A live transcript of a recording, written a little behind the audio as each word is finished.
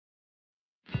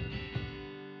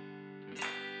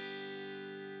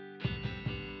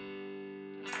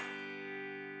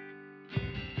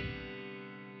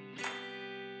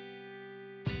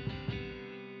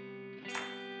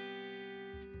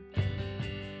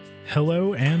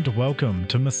Hello and welcome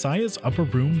to Messiah's Upper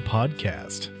Room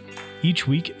podcast. Each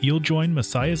week, you'll join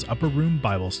Messiah's Upper Room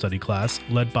Bible study class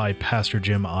led by Pastor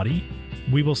Jim Oddie.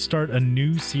 We will start a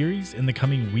new series in the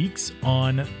coming weeks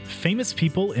on famous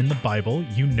people in the Bible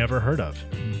you never heard of.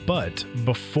 But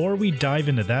before we dive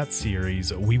into that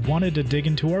series, we wanted to dig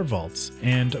into our vaults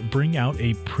and bring out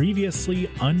a previously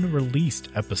unreleased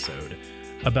episode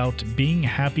about being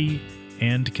happy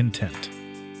and content.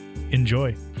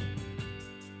 Enjoy.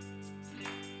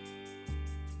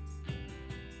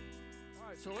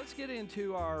 Get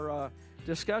into our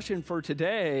discussion for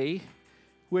today,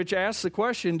 which asks the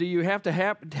question, do you have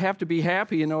to be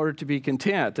happy in order to be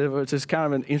content? It's just kind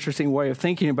of an interesting way of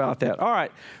thinking about that. All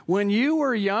right, when you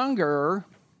were younger,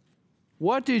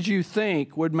 what did you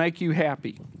think would make you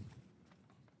happy?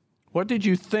 What did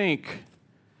you think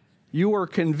you were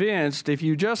convinced if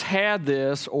you just had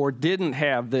this or didn't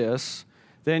have this,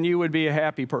 then you would be a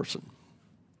happy person?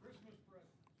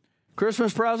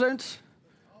 Christmas presents?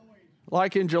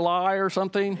 Like in July or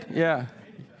something? Yeah.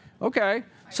 Okay.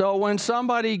 So when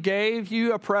somebody gave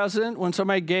you a present, when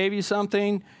somebody gave you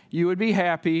something, you would be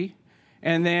happy.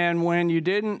 And then when you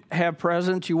didn't have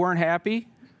presents, you weren't happy?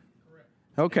 Correct.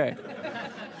 Okay.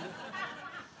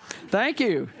 Thank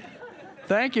you.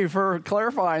 Thank you for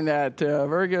clarifying that.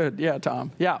 Very good. Yeah,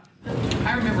 Tom. Yeah.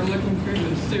 I remember looking through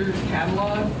the Sears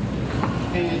catalog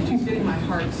and just getting my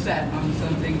heart set on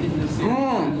something in the Sears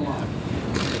catalog.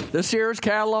 The Sears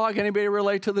catalog, anybody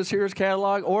relate to the Sears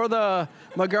catalog? Or the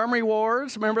Montgomery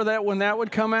Wards, remember that when that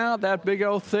would come out, that big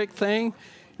old thick thing?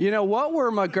 You know, what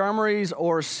were Montgomery's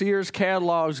or Sears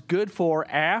catalogs good for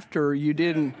after you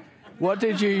didn't, what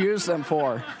did you use them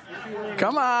for?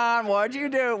 Come on, what'd you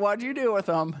do with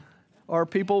them? Or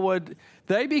people would,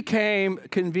 they became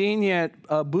convenient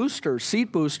boosters,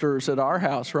 seat boosters at our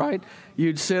house, right?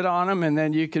 You'd sit on them and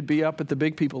then you could be up at the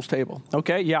big people's table.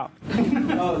 Okay, yeah.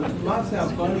 It might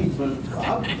sound funny, but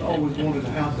I've always wanted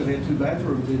a house that had 2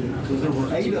 bathrooms in it because there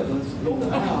were 8 of us in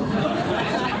the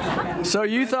house. So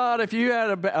you thought if you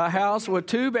had a house with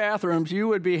 2 bathrooms, you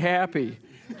would be happy.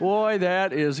 Boy,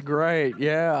 that is great,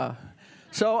 yeah.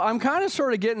 So I'm kind of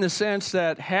sort of getting the sense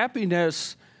that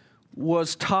happiness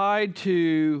was tied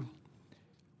to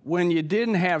when you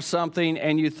didn't have something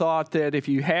and you thought that if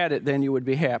you had it, then you would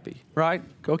be happy, right?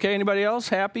 Okay, anybody else?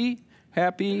 Happy?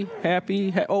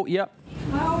 Oh, yep.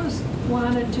 I always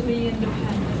wanted to be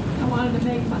independent. I wanted to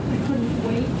make money. I couldn't wait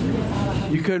to get out of high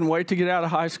school. You couldn't wait to get out of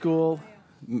high school,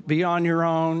 be on your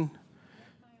own.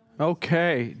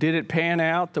 Okay. Did it pan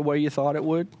out the way you thought it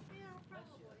would?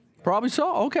 Probably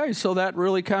so. Okay, so that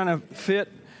really kind of fit.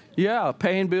 Yeah,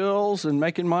 paying bills and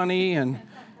making money and,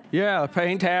 yeah,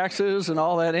 paying taxes and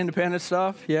all that independent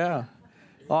stuff. Yeah,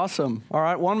 awesome. All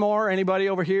right, one more. Anybody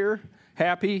over here?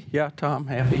 Happy? Yeah, Tom,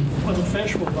 happy. When the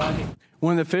fish were biting.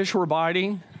 When the fish were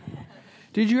biting?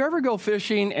 Did you ever go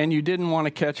fishing and you didn't want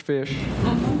to catch fish? I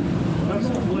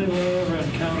don't believe I ever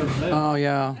encountered that. Oh,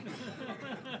 yeah.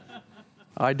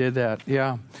 I did that,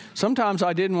 yeah. Sometimes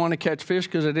I didn't want to catch fish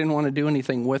because I didn't want to do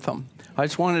anything with them. I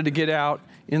just wanted to get out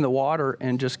in the water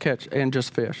and just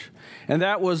fish. And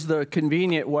that was the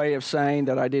convenient way of saying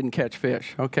that I didn't catch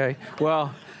fish, okay?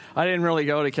 Well, I didn't really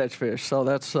go to catch fish, so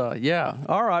that's, yeah.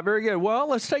 All right, very good. Well,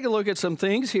 let's take a look at some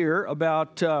things here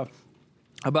about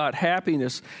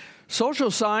happiness.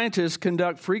 Social scientists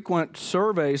conduct frequent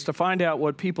surveys to find out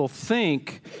what people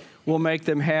think will make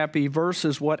them happy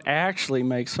versus what actually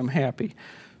makes them happy.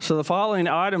 So the following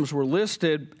items were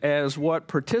listed as what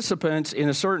participants in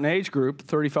a certain age group,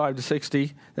 35 to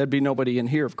 60, that'd be nobody in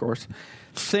here, of course,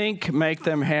 think make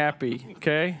them happy,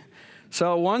 okay?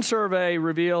 So one survey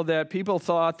revealed that people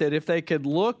thought that if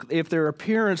their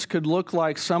appearance could look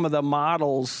like some of the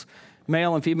models,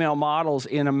 male and female models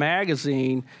in a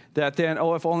magazine, that then,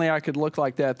 if only I could look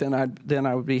like that, then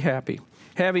I would be happy.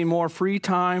 Having more free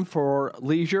time for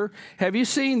leisure. Have you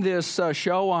seen this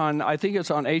show on, I think it's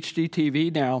on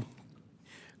HGTV now,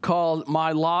 called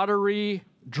My Lottery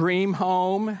Dream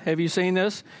Home? Have you seen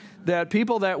this? That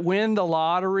people that win the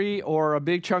lottery or a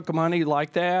big chunk of money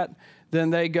like that, then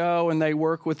they go and they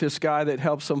work with this guy that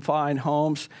helps them find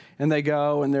homes, and they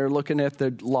go and they're looking at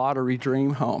the lottery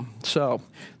dream home. So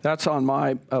that's on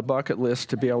my bucket list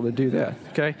to be able to do that,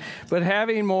 okay? But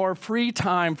having more free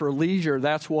time for leisure,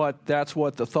 that's what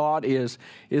the thought is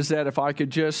that if I could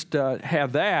just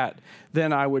have that,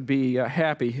 then I would be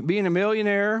happy. Being a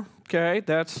millionaire, okay,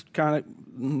 that's kind of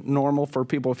normal for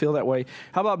people to feel that way.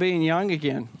 How about being young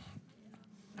again?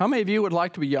 How many of you would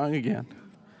like to be young again?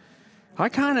 I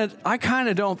kind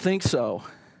of don't think so.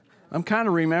 I'm kind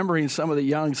of remembering some of the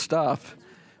young stuff,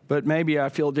 but maybe I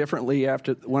feel differently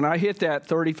after. When I hit that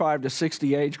 35 to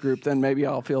 60 age group, then maybe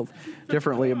I'll feel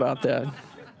differently about that.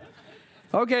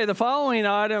 Okay, the following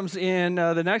items in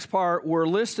the next part were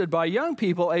listed by young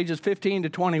people ages 15 to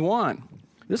 21.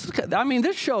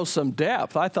 This shows some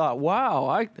depth. I thought,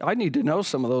 wow, I need to know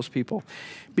some of those people.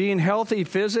 Being healthy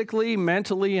physically,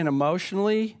 mentally, and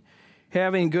emotionally,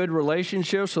 having good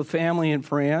relationships with family and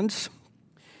friends.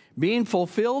 Being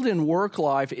fulfilled in work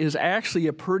life is actually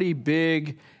a pretty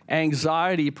big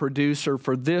anxiety producer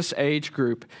for this age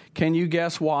group. Can you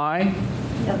guess why?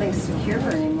 Nothing's secure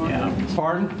anymore.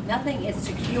 Pardon? Nothing is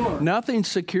secure. Nothing's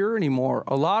secure anymore.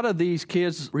 A lot of these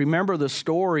kids remember the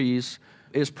stories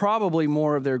is probably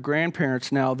more of their grandparents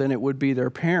now than it would be their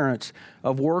parents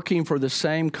of working for the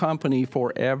same company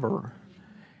forever.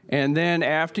 And then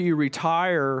after you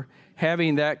retire,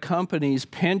 having that company's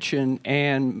pension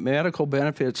and medical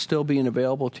benefits still being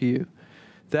available to you.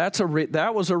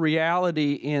 That was a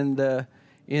reality in the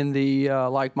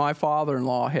like my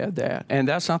father-in-law had that, and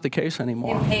that's not the case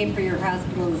anymore. You pay for your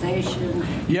hospitalization.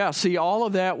 Yeah, see, all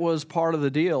of that was part of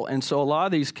the deal, and so a lot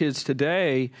of these kids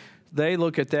today, they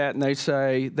look at that and they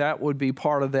say that would be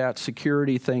part of that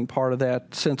security thing, part of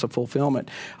that sense of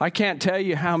fulfillment. I can't tell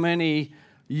you how many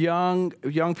young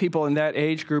people in that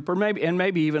age group, or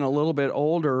maybe even a little bit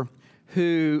older,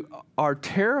 who are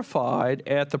terrified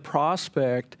at the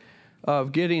prospect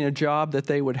of getting a job that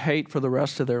they would hate for the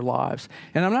rest of their lives.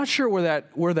 And I'm not sure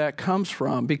where that comes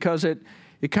from, because it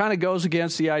kind of goes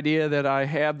against the idea that I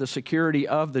have the security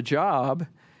of the job,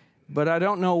 but I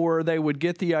don't know where they would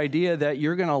get the idea that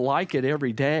you're going to like it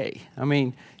every day. I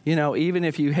mean, even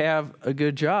if you have a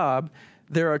good job,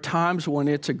 there are times when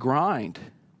it's a grind.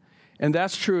 And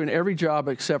that's true in every job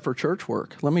except for church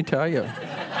work, let me tell you.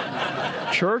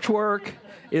 Church work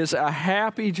is a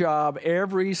happy job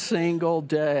every single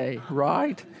day,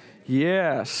 right?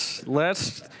 Yes.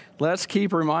 Let's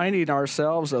keep reminding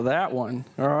ourselves of that one,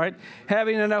 all right?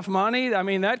 Having enough money,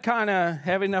 having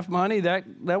enough money, that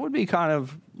would be kind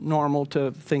of normal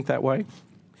to think that way.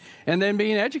 And then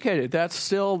being educated, that's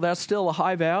still a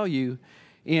high value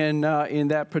in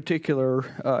that particular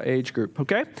age group,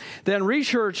 okay? Then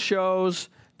research shows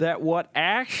that what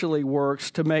actually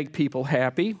works to make people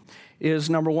happy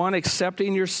is, number one,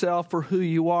 accepting yourself for who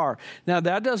you are. Now,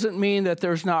 that doesn't mean that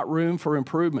there's not room for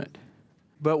improvement,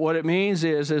 but what it means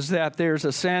is that there's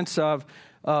a sense of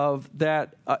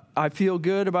that I feel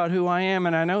good about who I am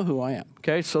and I know who I am,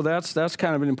 okay? So that's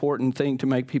kind of an important thing to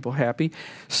make people happy.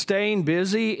 Staying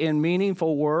busy in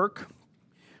meaningful work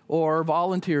or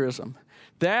volunteerism.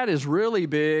 That is really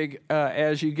big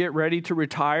as you get ready to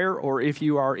retire, or if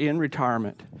you are in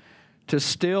retirement, to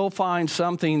still find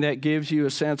something that gives you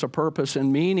a sense of purpose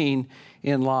and meaning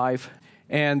in life,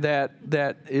 and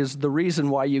that is the reason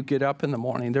why you get up in the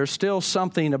morning. There's still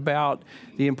something about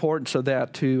the importance of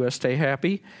that to stay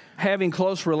happy. Having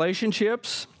close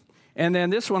relationships. And then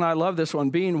this one, I love this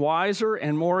one, being wiser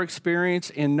and more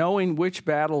experienced in knowing which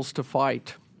battles to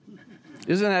fight.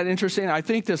 Isn't that interesting? I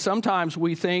think that sometimes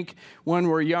we think when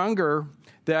we're younger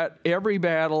that every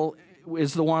battle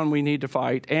is the one we need to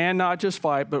fight, and not just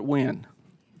fight, but win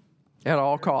at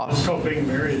all costs. It's called being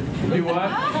married. Do what?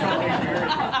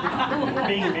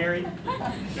 Being married.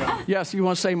 Yeah. Yes, you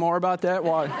want to say more about that?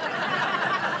 Why?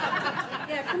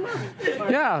 Yeah, come on.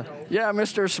 Yeah,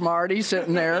 Mr. Smarty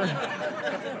sitting there.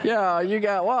 Yeah,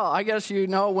 I guess you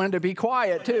know when to be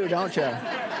quiet too, don't you?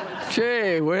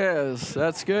 Gee whiz,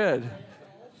 that's good.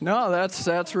 No,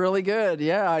 that's really good.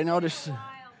 Yeah, I noticed.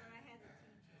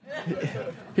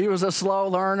 He was a slow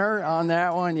learner on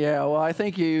that one. Yeah, well, I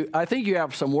think you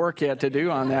have some work yet to do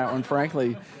on that one,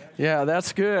 frankly. Yeah,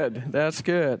 that's good. That's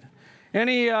good.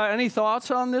 Any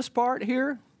thoughts on this part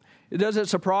here? Does it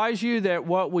surprise you that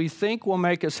what we think will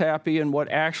make us happy and what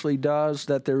actually does,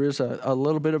 that there is a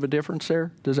little bit of a difference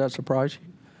there? Does that surprise you?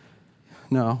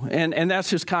 No, and that's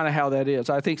just kind of how that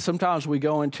is. I think sometimes we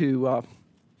go into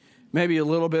maybe a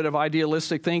little bit of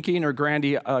idealistic thinking or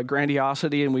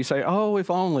grandiosity, and we say, oh,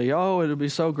 if only, it would be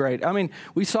so great. I mean,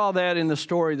 we saw that in the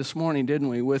story this morning, didn't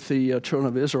we, with the children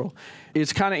of Israel.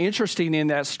 It's kind of interesting in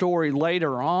that story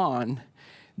later on,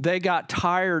 they got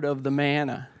tired of the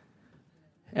manna.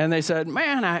 And they said,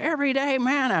 manna, every day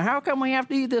manna, how come we have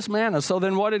to eat this manna? So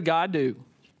then what did God do?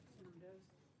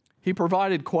 He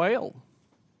provided quail.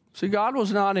 See, God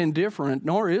was not indifferent,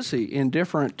 nor is he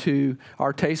indifferent to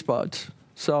our taste buds.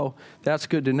 So that's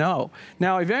good to know.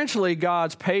 Now, eventually,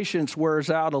 God's patience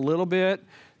wears out a little bit,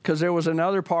 because there was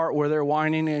another part where they're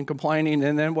whining and complaining,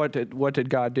 and then what did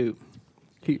God do?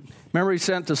 Remember he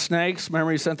sent the snakes,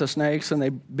 and they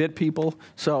bit people?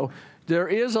 So there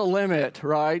is a limit,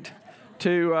 right,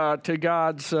 to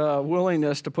God's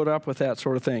willingness to put up with that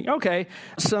sort of thing. Okay,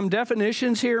 some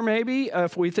definitions here maybe.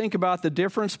 If we think about the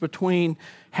difference between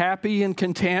happy and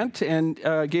content, and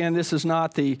again, this is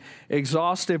not the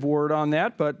exhaustive word on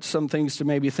that, but some things to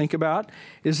maybe think about,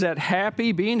 is that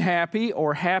happy, being happy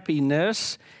or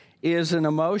happiness is an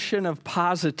emotion of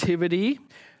positivity.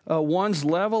 One's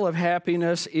level of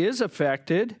happiness is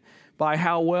affected by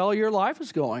how well your life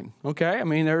is going. Okay, I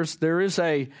mean there's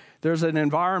an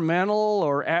environmental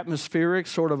or atmospheric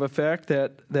sort of effect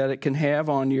that it can have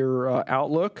on your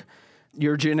outlook,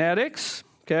 your genetics.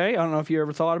 Okay, I don't know if you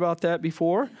ever thought about that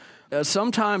before.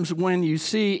 Sometimes when you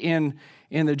see in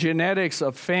the genetics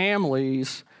of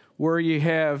families where you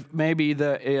have maybe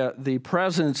the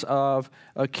presence of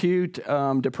acute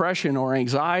depression or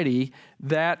anxiety,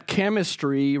 that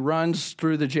chemistry runs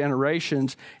through the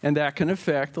generations, and that can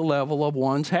affect the level of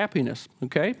one's happiness,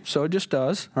 okay? So it just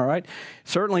does, all right?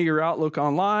 Certainly your outlook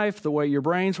on life, the way your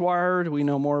brain's wired, we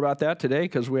know more about that today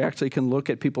because we actually can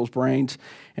look at people's brains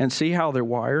and see how they're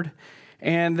wired.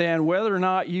 And then whether or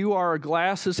not you are a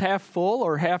glass is half full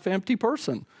or half empty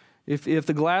person. If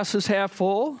the glass is half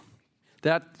full,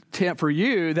 for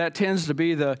you, that tends to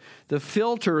be the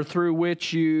filter through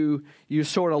which you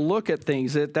sort of look at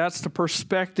things. That's the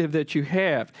perspective that you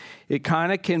have. It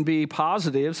kind of can be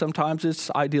positive. Sometimes it's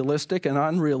idealistic and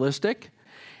unrealistic.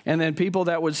 And then people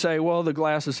that would say, well, the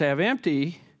glass is half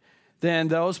empty, then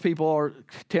those people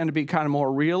tend to be kind of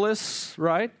more realists,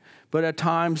 right? But at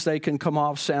times they can come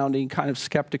off sounding kind of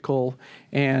skeptical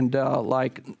and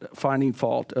like finding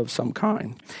fault of some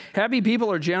kind. Happy people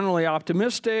are generally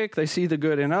optimistic. They see the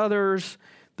good in others.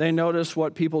 They notice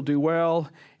what people do well,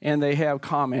 and they have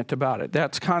comment about it.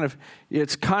 It's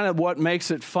kind of what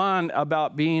makes it fun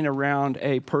about being around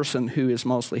a person who is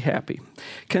mostly happy.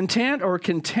 Content or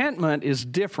contentment is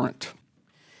different.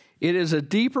 It is a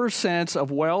deeper sense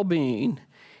of well-being.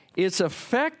 It's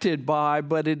affected by,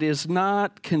 but it is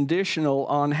not conditional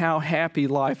on how happy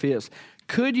life is.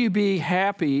 Could you be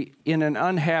happy in an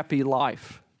unhappy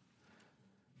life?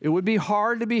 It would be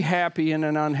hard to be happy in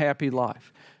an unhappy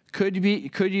life. Could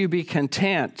you be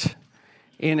content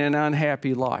in an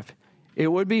unhappy life? It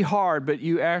would be hard, but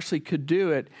you actually could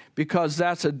do it because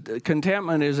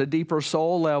contentment is a deeper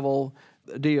soul level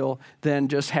deal than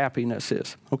just happiness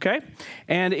is, okay?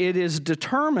 And it is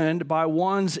determined by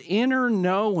one's inner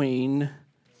knowing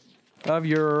of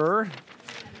your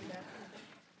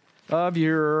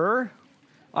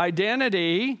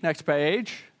identity, next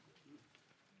page,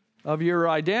 of your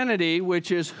identity,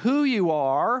 which is who you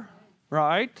are,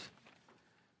 right?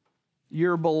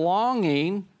 Your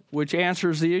belonging, which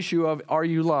answers the issue of are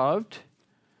you loved?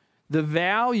 The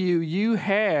value you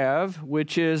have,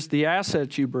 which is the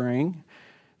assets you bring,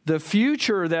 the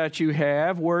future that you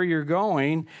have, where you're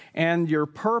going, and your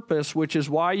purpose, which is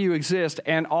why you exist.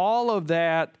 And all of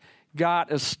that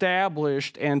got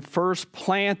established and first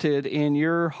planted in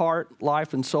your heart,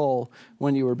 life, and soul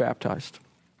when you were baptized.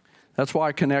 That's why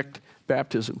I connect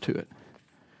baptism to it.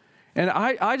 And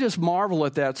I just marvel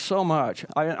at that so much.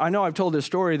 I know I've told this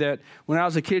story that when I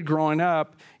was a kid growing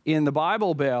up in the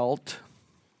Bible Belt,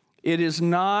 it is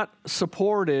not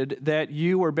supported that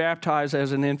you were baptized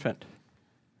as an infant.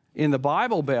 In the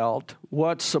Bible Belt,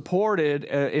 what's supported,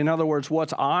 in other words,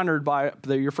 what's honored by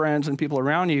your friends and people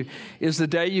around you, is the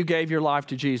day you gave your life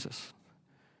to Jesus,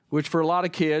 which for a lot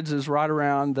of kids is right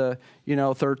around the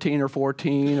 13 or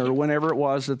 14 or whenever it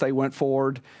was that they went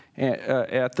forward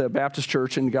at the Baptist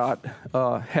church and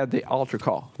had the altar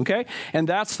call, okay? And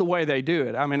that's the way they do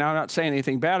it. I mean, I'm not saying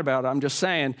anything bad about it. I'm just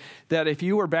saying that if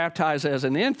you were baptized as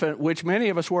an infant, which many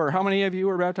of us were, how many of you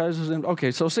were baptized as an infant?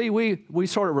 Okay, so see, we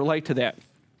sort of relate to that.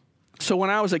 So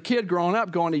when I was a kid growing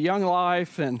up, going to Young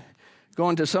Life and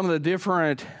going to some of the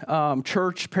different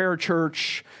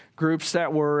parachurch groups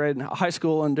that were in high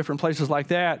school and different places like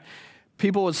that,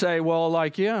 people would say, well,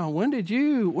 like, yeah, when did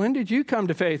you come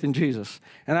to faith in Jesus?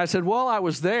 And I said, well, I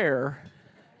was there,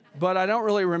 but I don't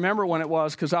really remember when it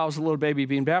was because I was a little baby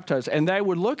being baptized. And they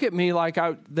would look at me like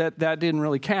that didn't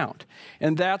really count.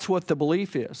 And that's what the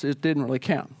belief is. It didn't really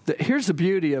count. Here's the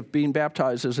beauty of being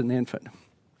baptized as an infant.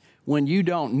 When you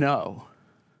don't know,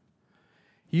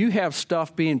 you have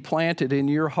stuff being planted in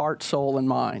your heart, soul, and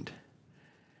mind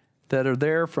that are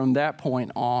there from that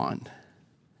point on.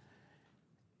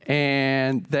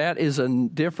 And that is a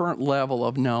different level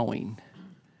of knowing.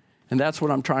 And that's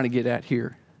what I'm trying to get at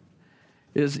here.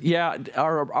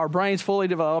 Our brains fully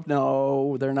developed?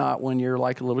 No, they're not when you're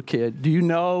like a little kid. Do you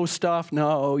know stuff?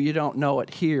 No, you don't know it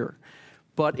here.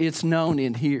 But it's known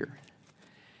in here.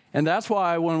 And that's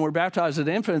why when we're baptized as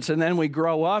infants and then we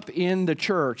grow up in the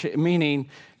church, meaning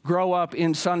grow up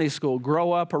in Sunday school,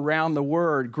 grow up around the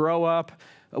Word, grow up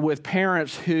with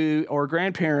parents or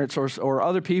grandparents or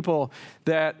other people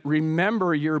that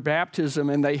remember your baptism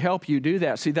and they help you do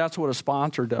that. See, that's what a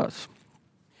sponsor does.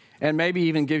 And maybe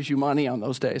even gives you money on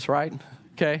those days, right?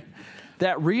 Okay.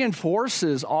 That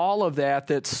reinforces all of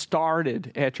that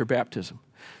started at your baptism.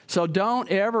 So don't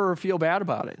ever feel bad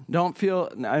about it. Don't feel,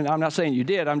 I'm not saying you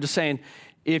did, I'm just saying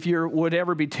if you would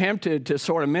ever be tempted to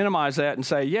sort of minimize that and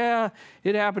say, yeah,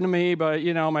 it happened to me, but,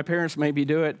 my parents made me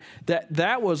do it,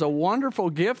 that was a wonderful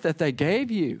gift that they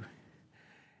gave you.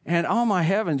 And oh my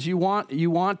heavens, you want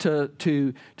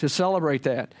to celebrate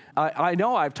that. I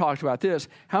know I've talked about this.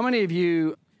 How many of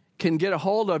you can get a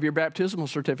hold of your baptismal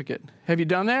certificate? Have you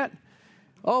done that?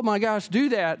 Oh my gosh, do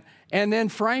that and then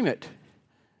frame it.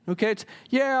 Okay,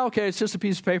 it's just a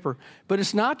piece of paper. But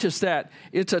it's not just that.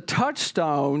 It's a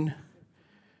touchstone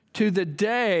to the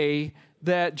day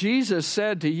that Jesus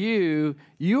said to you,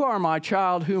 you are my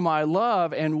child whom I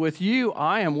love, and with you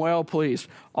I am well pleased.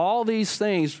 All these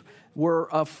things were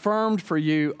affirmed for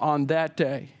you on that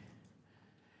day.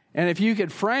 And if you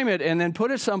could frame it and then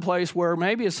put it someplace where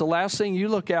maybe it's the last thing you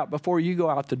look at before you go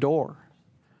out the door.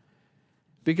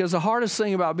 Because the hardest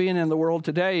thing about being in the world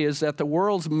today is that the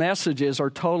world's messages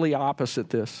are totally opposite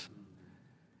this.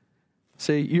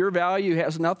 See, your value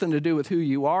has nothing to do with who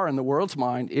you are in the world's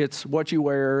mind. It's what you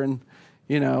wear and,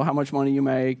 how much money you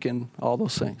make and all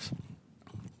those things.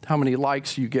 How many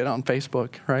likes you get on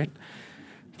Facebook, right?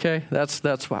 Okay, that's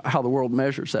how the world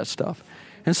measures that stuff.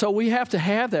 And so we have to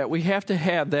have that. We have to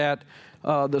have that,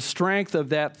 the strength of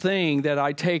that thing that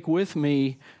I take with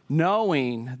me,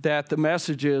 knowing that the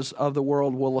messages of the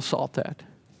world will assault that.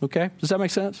 Okay? Does that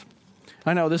make sense?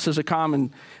 I know this is a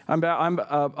common. I'm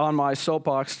on my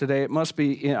soapbox today. I must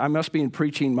be in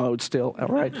preaching mode still. All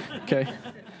right. Okay.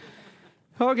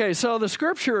 Okay. So the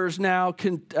scriptures now.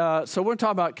 So we're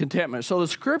talking about contentment. So the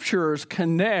scriptures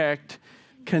connect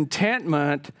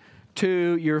contentment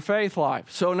to your faith life.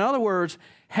 So in other words,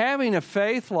 having a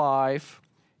faith life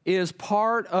is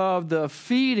part of the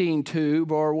feeding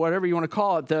tube, or whatever you want to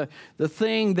call it, the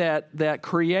thing that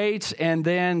creates and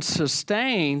then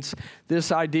sustains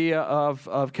this idea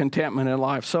of contentment in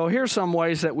life. So here's some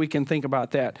ways that we can think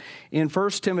about that. In 1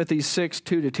 Timothy 6,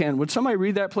 2-10. Would somebody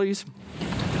read that, please?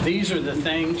 These are the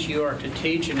things you are to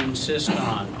teach and insist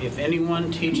on. If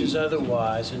anyone teaches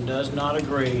otherwise and does not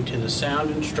agree to the sound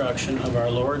instruction of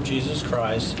our Lord Jesus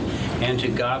Christ and to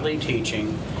godly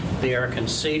teaching, they are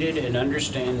conceited and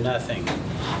understand nothing.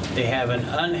 They have an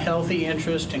unhealthy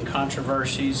interest in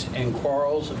controversies and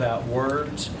quarrels about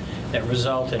words that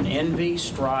result in envy,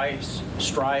 strife,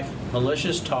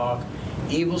 malicious talk,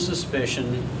 evil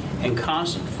suspicion, and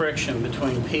constant friction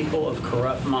between people of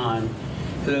corrupt mind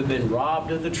who have been robbed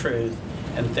of the truth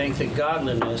and think that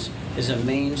godliness is a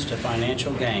means to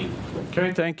financial gain.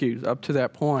 Okay, thank you. Up to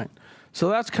that point. So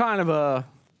that's kind of a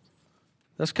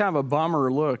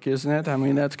bummer look, isn't it? I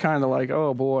mean, that's kind of like,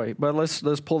 oh boy. But let's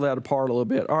pull that apart a little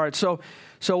bit. All right, so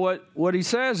what he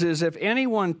says is, if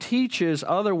anyone teaches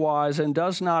otherwise and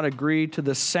does not agree to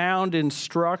the sound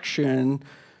instruction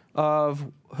of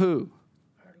who?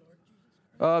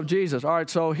 Of Jesus. All right,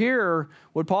 so here,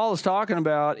 what Paul is talking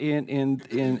about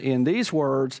in these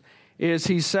words is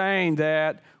he's saying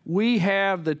that we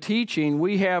have the teaching,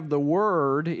 we have the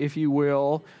word, if you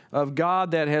will, of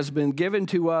God that has been given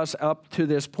to us up to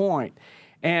this point.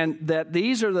 And that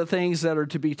these are the things that are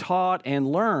to be taught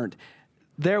and learned.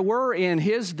 There were in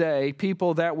his day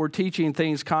people that were teaching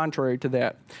things contrary to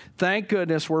that. Thank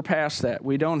goodness we're past that.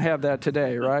 We don't have that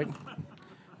today, right?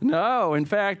 No, in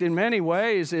fact, in many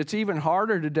ways, it's even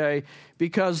harder today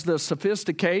because the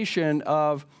sophistication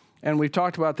of, and we've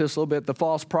talked about this a little bit, the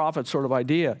false prophet sort of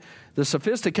idea, the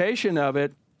sophistication of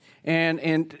it,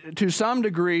 and to some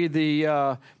degree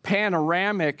the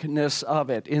panoramicness of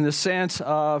it, in the sense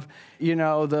of,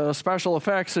 the special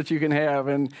effects that you can have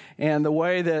and the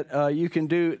way that you can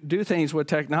do things with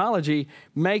technology,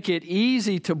 make it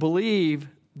easy to believe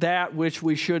that which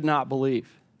we should not believe.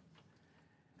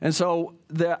 And so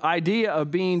the idea of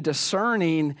being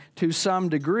discerning to some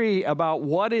degree about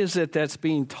what is it that's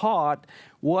being taught,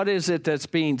 what is it that's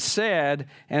being said,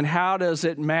 and how does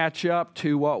it match up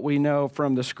to what we know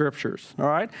from the Scriptures, all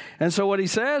right? And so what he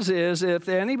says is, if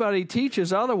anybody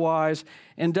teaches otherwise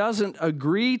and doesn't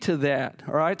agree to that,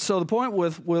 all right? So the point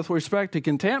with respect to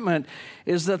contentment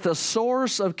is that the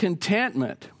source of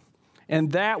contentment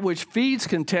and that which feeds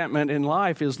contentment in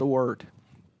life is the Word.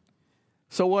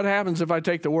 So what happens if I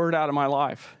take the Word out of my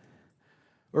life?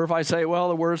 Or if I say, well,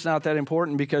 the Word's not that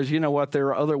important because you know what, there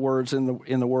are other words in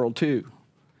the world too.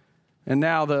 And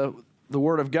now the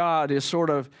Word of God is sort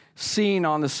of seen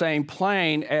on the same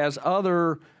plane as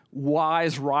other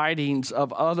wise writings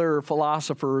of other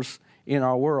philosophers in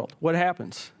our world. What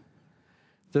happens?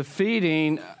 The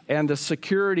feeding and the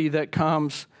security that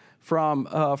comes from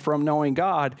knowing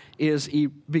God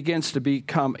begins to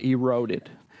become eroded.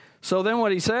 So then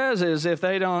what he says is if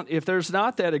there's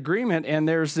not that agreement and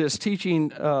there's this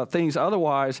teaching things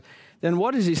otherwise, then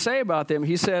what does he say about them?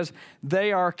 He says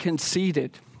they are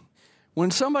conceited. When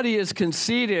somebody is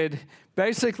conceited,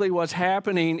 basically what's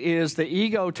happening is the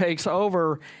ego takes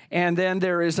over, and then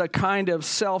there is a kind of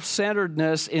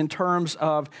self-centeredness in terms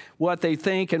of what they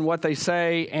think and what they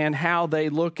say and how they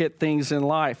look at things in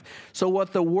life. So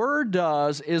what the Word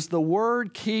does is the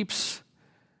Word keeps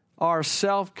our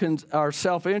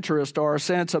self-interest or our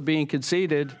sense of being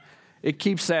conceited, it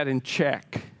keeps that in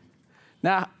check.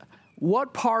 Now,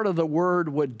 what part of the Word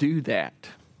would do that?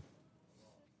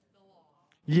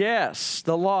 Yes,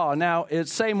 the law. Now,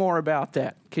 say more about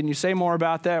that. Can you say more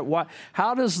about that?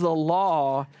 How does the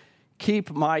law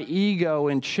keep my ego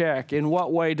in check? In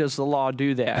what way does the law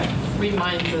do that?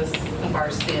 Reminds us of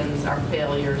our sins, our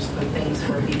failures, the things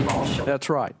where we fall short. That's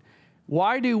right.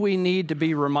 Why do we need to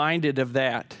be reminded of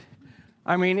that?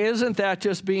 I mean, isn't that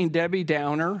just being Debbie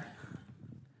Downer?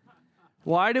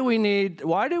 Why do we need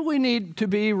to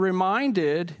be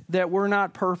reminded that we're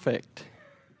not perfect?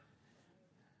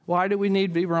 Why do we need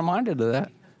to be reminded of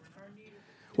that?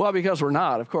 Well, because we're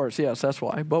not, of course. Yes, that's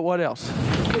why. But what else?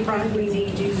 We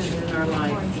need Jesus in our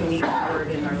life. We need the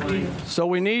Word in our life. So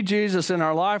we need Jesus in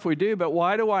our life. We do. But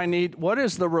what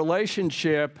is the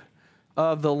relationship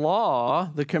of the law,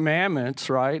 the commandments,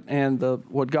 right, and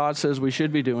what God says we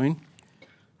should be doing?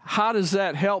 How does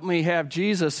that help me have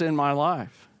Jesus in my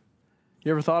life?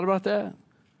 You ever thought about that?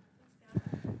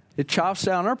 It chops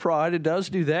down our pride. It does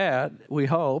do that, we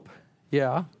hope.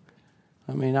 Yeah.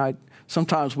 I mean,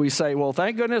 sometimes we say, well,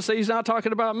 thank goodness he's not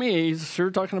talking about me. He's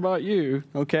sure talking about you.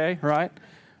 Okay, right?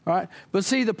 Right? But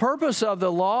see, the purpose of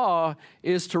the law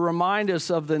is to remind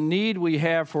us of the need we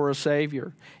have for a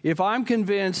Savior. If I'm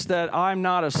convinced that I'm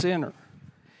not a sinner,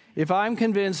 if I'm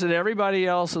convinced that everybody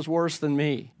else is worse than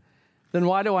me, then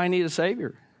why do I need a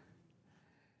Savior?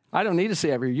 I don't need a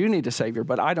Savior. You need a Savior,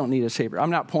 but I don't need a Savior.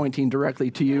 I'm not pointing directly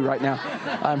to you right now.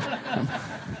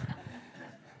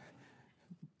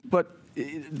 But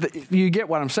you get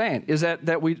what I'm saying. Isn't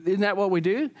that what we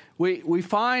do? We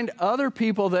find other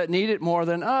people that need it more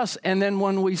than us, and then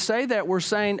when we say that, we're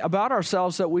saying about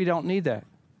ourselves that we don't need that.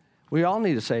 We all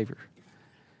need a Savior.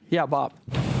 Yeah, Bob.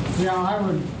 Yeah, I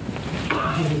would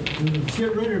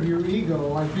get rid of your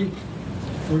ego. I think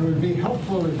it would be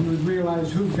helpful if you would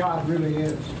realize who God really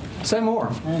is. Say more.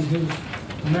 And His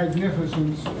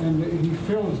magnificence, and He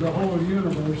fills the whole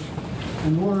universe.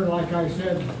 And we're, like I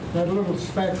said, that little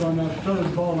speck on that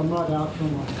third ball of mud out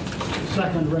from a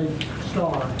second-rate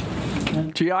star.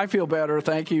 And gee, I feel better.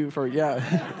 Thank you for, yeah.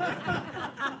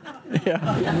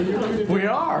 We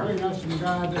are. Us from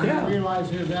God, and we realize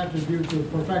His attributes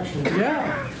of perfection.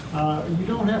 Yeah. You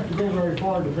don't have to go very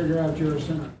far to figure out you're a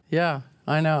sinner. Yeah,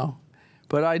 I know.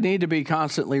 But I need to be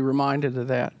constantly reminded of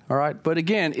that, all right? But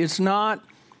again, it's not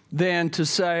then to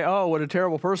say, oh, what a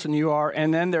terrible person you are,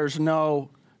 and then there's no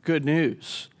good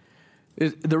news.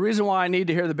 The reason why I need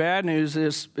to hear the bad news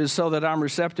is so that I'm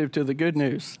receptive to the good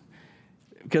news.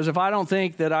 Because if I don't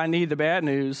think that I need the bad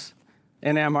news,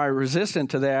 and am I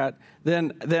resistant to that,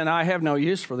 then I have no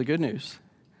use for the good news.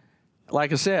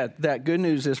 Like I said, that good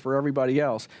news is for everybody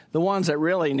else. The ones that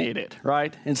really need it,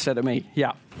 right? Instead of me.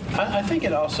 Yeah. I think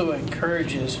it also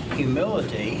encourages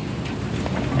humility.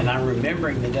 And I'm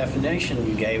remembering the definition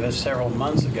you gave us several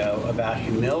months ago about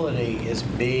humility is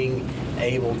being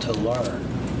able to learn.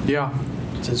 Yeah.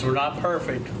 Since we're not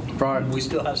perfect, right, we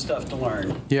still have stuff to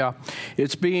learn. Yeah.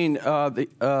 It's being,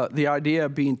 the idea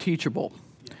of being teachable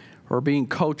or being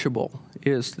coachable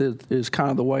is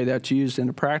kind of the way that's used in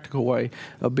a practical way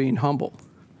of being humble.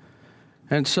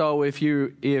 And so if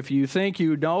you think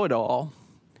you know it all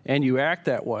and you act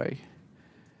that way,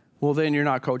 well, then you're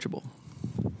not coachable.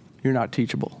 You're not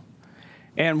teachable.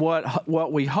 And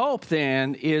what we hope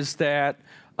then is that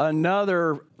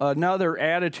another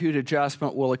attitude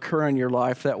adjustment will occur in your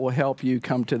life that will help you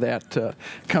come to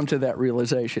that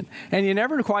realization. And you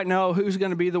never quite know who's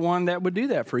going to be the one that would do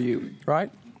that for you,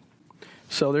 right?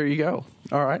 So there you go.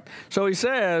 All right. So he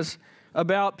says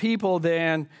about people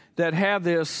then that have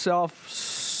this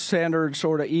self-centered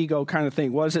sort of ego kind of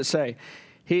thing. What does it say?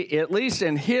 He, at least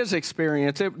in his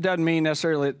experience, it doesn't mean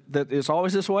necessarily that it's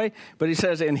always this way, but he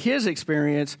says in his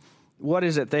experience, what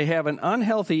is it? They have an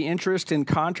unhealthy interest in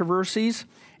controversies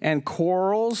and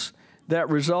quarrels that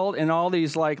result in all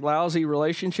these like lousy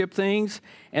relationship things.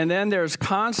 And then there's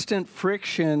constant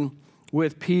friction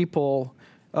with people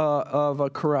of a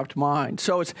corrupt mind.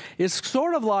 So it's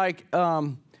sort of like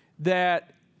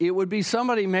that it would be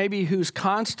somebody maybe who's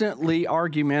constantly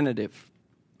argumentative.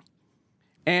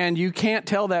 And you can't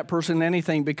tell that person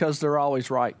anything because they're always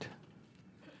right.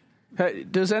 Hey,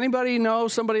 does anybody know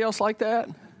somebody else like that?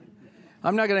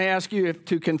 I'm not going to ask you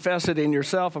to confess it in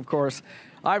yourself, of course.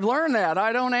 I've learned that.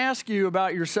 I don't ask you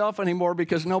about yourself anymore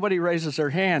because nobody raises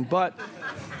their hand. But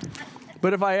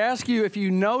if I ask you if you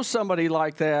know somebody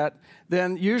like that,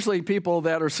 then usually people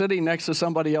that are sitting next to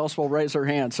somebody else will raise their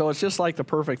hand. So it's just like the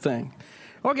perfect thing.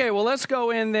 Okay, well, let's go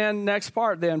in then, next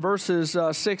part then, verses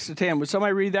 6 to 10. Would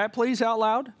somebody read that, please, out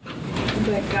loud?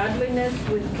 But godliness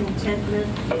with contentment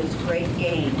is great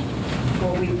gain.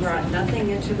 For we brought nothing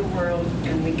into the world,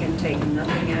 and we can take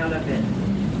nothing out of it.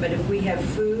 But if we have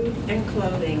food and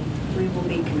clothing, we will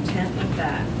be content with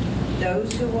that.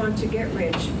 Those who want to get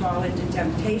rich fall into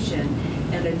temptation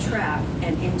and a trap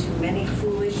and into many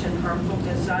foolish and harmful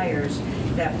desires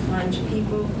that plunge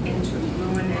people into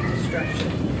ruin and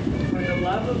destruction. For the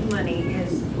love of money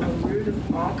is the root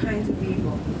of all kinds of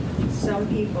evil. Some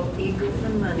people, eager for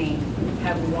money,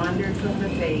 have wandered from the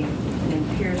faith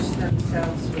and pierced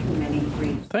themselves with many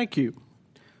griefs. Thank you.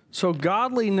 So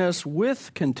godliness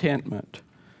with contentment.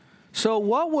 So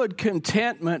what would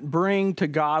contentment bring to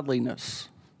godliness?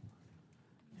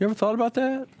 You ever thought about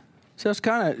that? So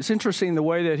it's interesting the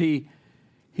way that he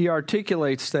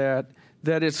articulates that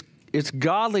it's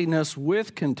godliness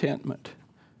with contentment.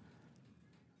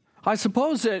 I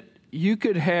suppose that you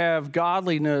could have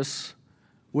godliness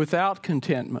without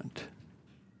contentment.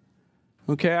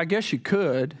 Okay, I guess you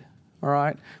could, all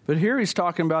right? But here he's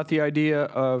talking about the idea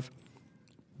of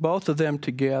both of them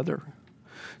together.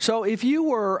 So if you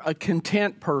were a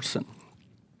content person,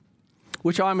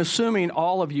 which I'm assuming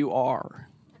all of you are,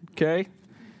 okay?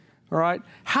 All right?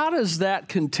 How does that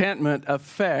contentment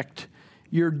affect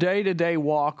your day-to-day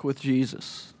walk with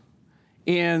Jesus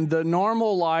in the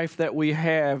normal life that we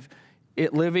have,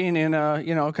 living in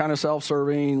a, kind of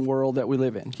self-serving world that we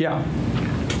live in? Yeah.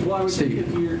 Well, I would think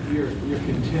if you're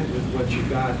content with what you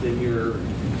got, then your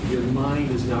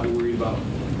mind is not worried about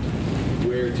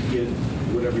where to get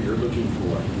whatever you're looking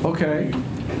for. Okay.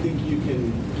 I think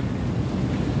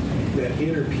that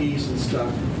inner peace and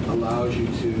stuff allows you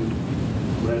to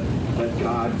let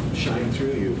God shine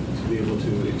through you, to be able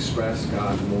to express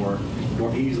God more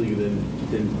easily than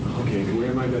okay,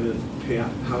 where am I going to pay?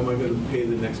 How am I going to pay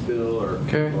the next bill? Or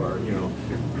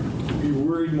you're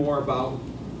worried more about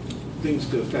things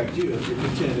to affect you. If you're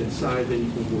content inside, then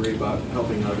you can worry about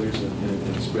helping others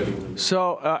and spreading them.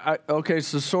 So,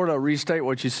 so sort of restate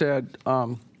what you said.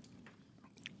 You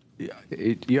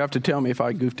have to tell me if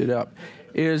I goofed it up.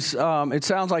 It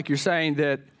sounds like you're saying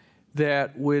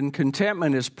that when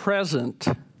contentment is present,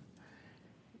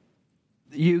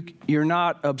 you're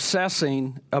not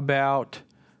obsessing about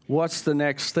what's the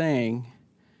next thing,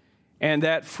 and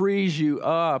that frees you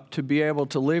up to be able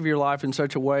to live your life in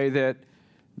such a way that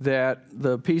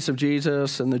the peace of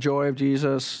Jesus and the joy of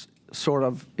Jesus sort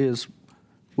of is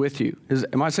with you.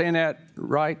 Am I saying that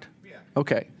right? Yeah.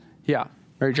 Okay. Yeah.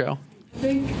 Mary Jo? I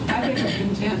think of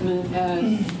contentment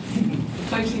as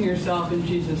placing yourself in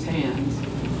Jesus' hands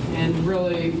and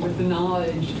really with the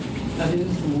knowledge of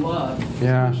his love,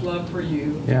 yeah. His love for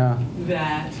you, yeah.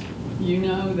 that you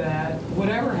know that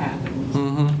whatever happens,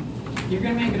 you're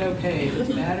going to make it okay. If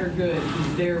it's bad or good,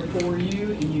 he's there for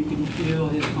you and you can feel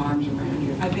his arms around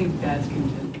you. I think that's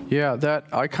contentment. Yeah,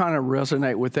 I kind of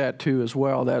resonate with that too as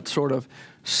well, that sort of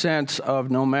sense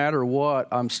of no matter what,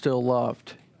 I'm still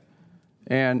loved.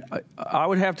 And I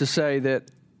would have to say that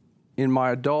in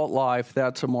my adult life,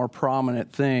 that's a more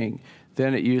prominent thing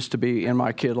than it used to be in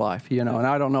my kid life, and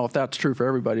I don't know if that's true for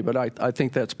everybody, but I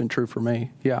think that's been true for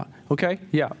me. Yeah. Okay?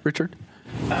 Yeah. Richard?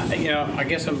 I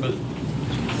guess I'm going to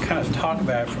kind of talk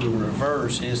about it from the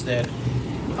reverse, is that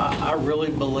I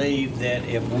really believe that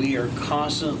if we are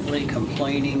constantly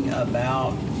complaining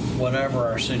about whatever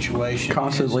our situation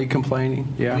constantly is,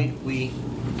 complaining, yeah. We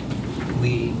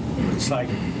it's like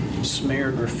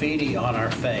smear graffiti on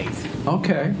our faith.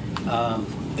 Okay.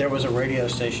 There was a radio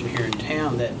station here in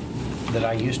town that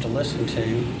I used to listen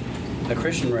to, a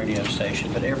Christian radio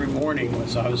station, but every morning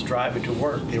as I was driving to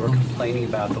work, they were complaining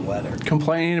about the weather.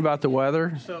 Complaining about the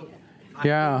weather? So I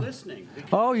stopped listening.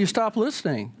 Oh, you stopped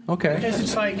listening. Okay. Because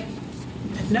it's like,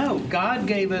 no, God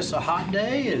gave us a hot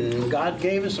day and God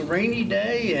gave us a rainy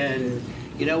day, and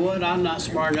you know what? I'm not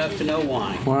smart enough to know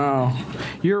why. Wow.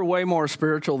 You're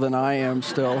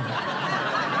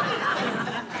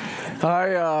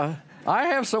I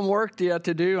have some work yet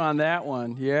to do on that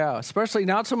one. Yeah, especially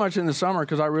not so much in the summer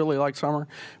because I really like summer,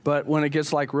 but when it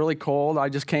gets like really cold, I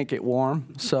just can't get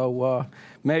warm. So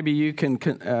maybe you can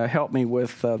help me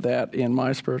with that in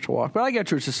my spiritual walk. But I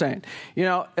get what you're saying. You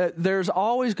know, there's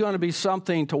always going to be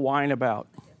something to whine about.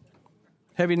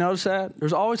 Have you noticed that?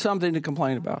 There's always something to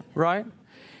complain about, right?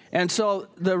 And so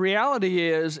the reality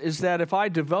is that if I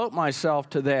devote myself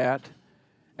to that,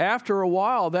 after a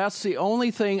while, that's the only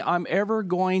thing I'm ever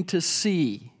going to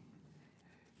see,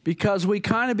 because we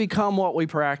kind of become what we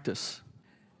practice.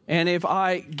 And if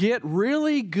I get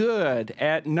really good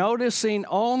at noticing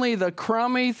only the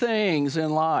crummy things in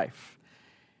life,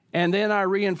 and then I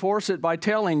reinforce it by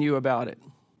telling you about it,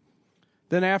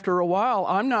 then after a while,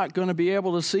 I'm not going to be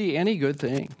able to see any good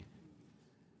thing.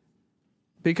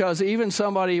 Because even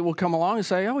somebody will come along and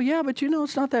say, oh, yeah, but you know,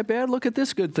 it's not that bad. Look at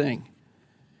this good thing.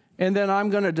 And then I'm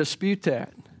going to dispute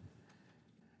that.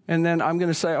 And then I'm going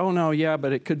to say, oh, no, yeah,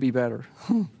 but it could be better.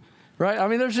 Right? I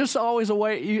mean, there's just always a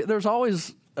way. There's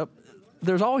always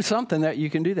something that you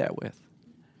can do that with.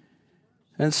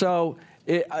 And so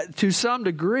to some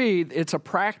degree, it's a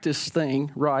practice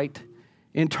thing, right?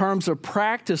 In terms of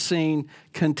practicing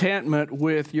contentment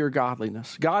with your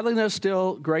godliness. Godliness,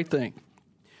 still a great thing.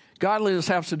 Godliness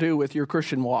has to do with your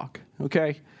Christian walk,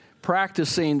 okay?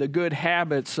 Practicing the good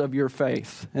habits of your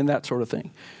faith and that sort of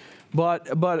thing.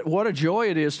 But what a joy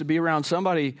it is to be around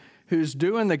somebody who's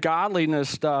doing the godliness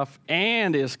stuff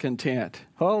and is content.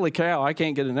 Holy cow, I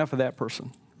can't get enough of that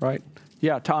person, right?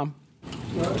 Yeah, Tom?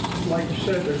 Well, like you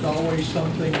said, there's always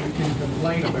something you can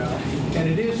complain about. And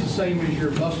it is the same as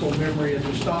your muscle memory at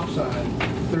the stop sign.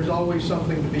 There's always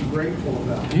something to be grateful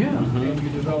about. Yeah. And you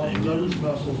develop those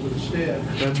muscles instead.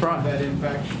 That's right. That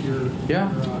impacts your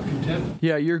contentment.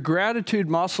 Yeah, your gratitude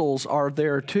muscles are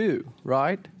there too,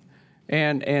 right?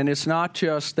 And it's not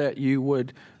just that you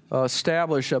would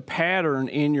establish a pattern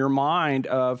in your mind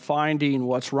of finding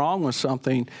what's wrong with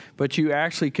something, but you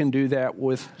actually can do that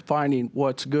with finding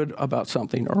what's good about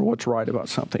something or what's right about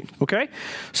something. Okay?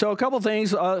 So a couple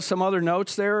things, some other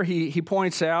notes there. He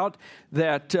points out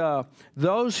that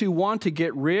those who want to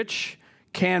get rich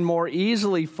can more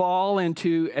easily fall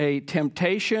into a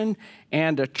temptation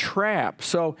and a trap.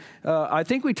 So I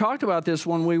think we talked about this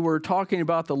when we were talking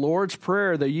about the Lord's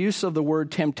Prayer, the use of the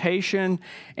word temptation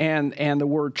and the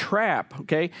word trap,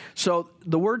 okay? So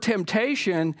the word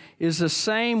temptation is the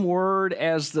same word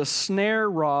as the snare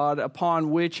rod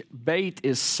upon which bait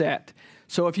is set.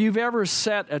 So if you've ever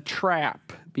set a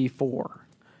trap before,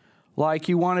 like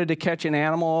you wanted to catch an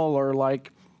animal or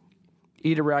like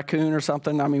eat a raccoon or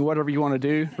something, I mean, whatever you want to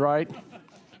do, right?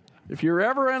 If you're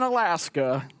ever in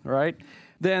Alaska, right,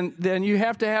 then you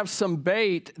have to have some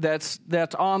bait that's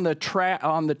on the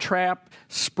trap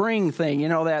spring thing, you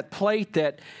know, that plate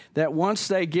that once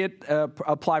they get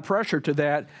apply pressure to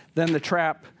that, then the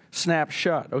trap snaps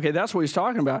shut. Okay, that's what he's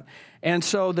talking about. And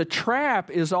so the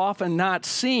trap is often not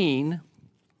seen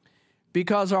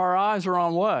because our eyes are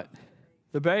on what?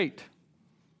 The bait.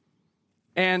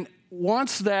 And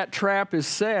once that trap is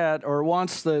set or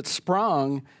once it's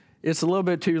sprung, it's a little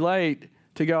bit too late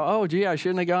to go, oh, gee, I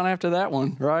shouldn't have gone after that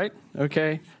one, right?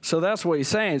 Okay, so that's what he's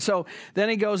saying. So then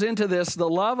he goes into this, the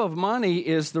love of money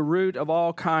is the root of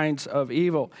all kinds of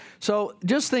evil. So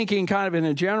just thinking kind of in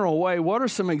a general way, what are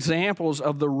some examples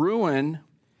of the ruin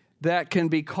that can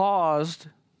be caused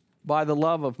by the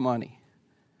love of money?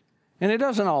 And it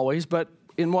doesn't always, but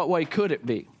in what way could it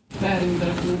be? Bad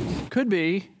investments. Could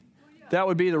be. That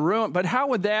would be the ruin. But how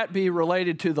would that be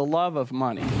related to the love of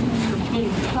money?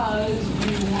 Because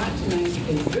you want to make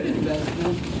a good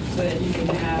investment so that you can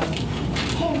have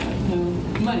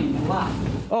money a lot.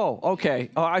 Oh, okay.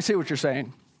 Oh, I see what you're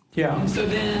saying. Yeah. And so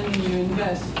then you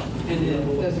invest and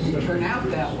it doesn't turn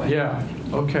out that way. Yeah.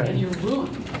 Okay. And you're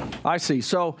ruined. I see.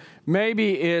 So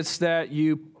maybe it's that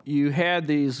you had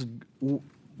these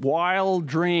wild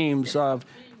dreams of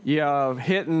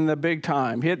hitting the big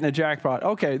time, hitting the jackpot.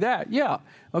 Okay,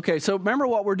 Okay, so remember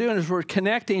what we're doing is we're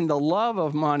connecting the love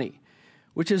of money,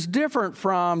 which is different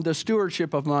from the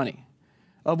stewardship of money,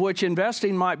 of which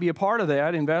investing might be a part of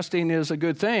that. Investing is a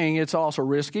good thing. It's also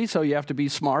risky, so you have to be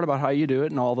smart about how you do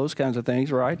it and all those kinds of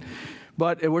things, right?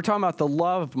 But we're talking about the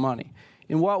love of money.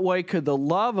 In what way could the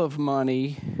love of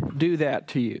money do that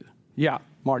to you? Yeah,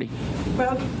 Marty.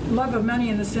 Well, love of money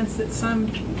in the sense that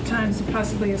sometimes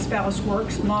possibly a spouse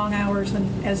works long hours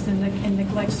and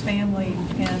neglects family,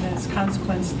 and as a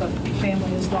consequence, the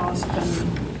family is lost.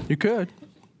 You could.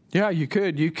 Yeah, you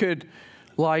could. You could,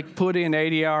 like, put in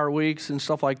 80-hour weeks and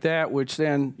stuff like that, which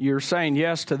then you're saying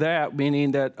yes to that,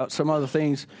 meaning that some other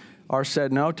things are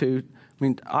said no to. I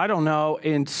mean, I don't know.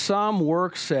 In some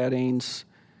work settings,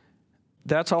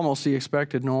 that's almost the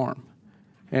expected norm.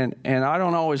 And I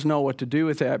don't always know what to do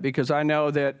with that, because I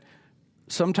know that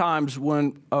sometimes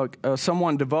when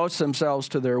someone devotes themselves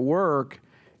to their work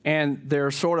and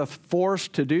they're sort of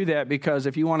forced to do that, because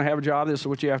if you want to have a job, this is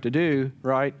what you have to do,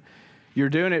 right? You're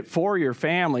doing it for your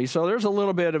family. So there's a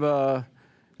little bit of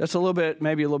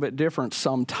maybe a little bit different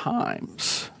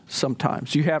sometimes.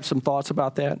 Sometimes. You have some thoughts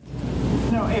about that?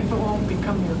 No, if it won't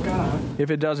become your God.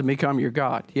 If it doesn't become your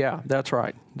God. Yeah, that's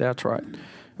right. That's right.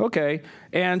 Okay.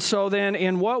 And so then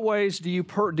in what ways do you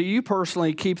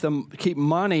personally keep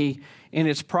money in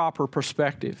its proper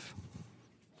perspective?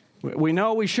 We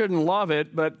know we shouldn't love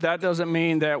it, but that doesn't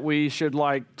mean that we should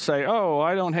say, oh,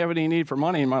 I don't have any need for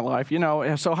money in my life.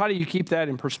 So how do you keep that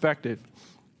in perspective?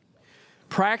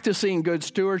 Practicing good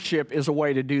stewardship is a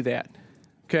way to do that.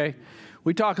 Okay?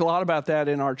 We talk a lot about that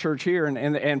in our church here,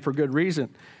 and for good reason.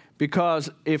 Because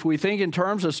if we think in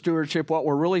terms of stewardship, what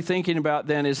we're really thinking about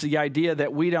then is the idea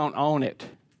that we don't own it.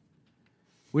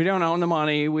 We don't own the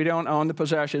money. We don't own the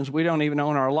possessions. We don't even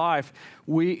own our life.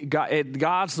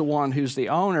 God's the one who's the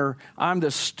owner. I'm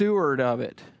the steward of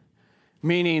it,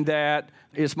 meaning that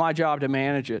it's my job to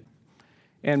manage it.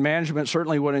 And management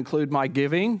certainly would include my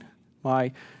giving,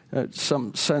 my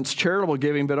some sense charitable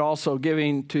giving, but also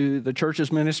giving to the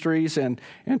church's ministries and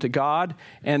to God,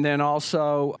 and then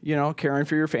also, caring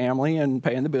for your family and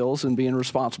paying the bills and being a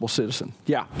responsible citizen.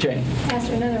 Yeah, Jane.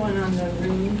 Pastor, another one on the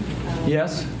room.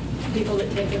 Yes? People that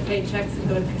take their paychecks and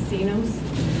go to casinos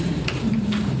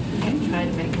and try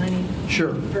to make money.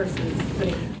 Sure. Versus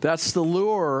putting. That's the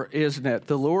lure, isn't it?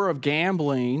 The lure of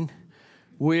gambling,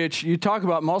 which you talk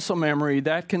about muscle memory,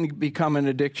 that can become an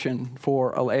addiction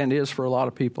and is for a lot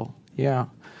of people. Yeah.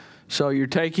 So you're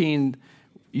taking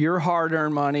your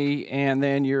hard-earned money and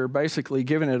then you're basically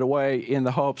giving it away in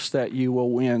the hopes that you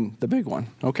will win the big one.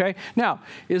 Okay? Now,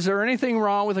 is there anything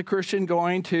wrong with a Christian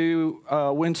going to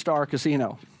WinStar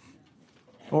Casino?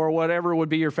 Or whatever would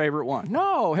be your favorite one?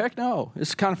 No, heck no.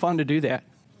 It's kind of fun to do that.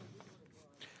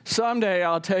 Someday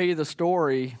I'll tell you the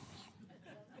story.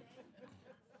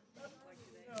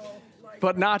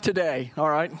 But not today, all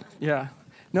right? Yeah.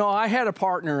 No, I had a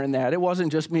partner in that. It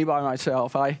wasn't just me by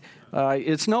myself.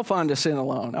 It's no fun to sin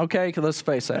alone, okay? Let's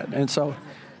face that. And so,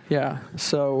 yeah.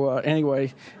 So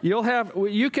anyway, why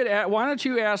don't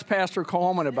you ask Pastor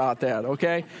Coleman about that,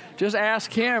 okay? Just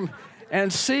ask him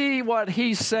and see what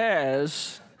he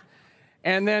says,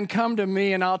 and then come to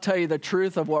me and I'll tell you the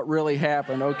truth of what really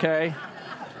happened, okay?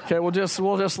 Okay, we'll just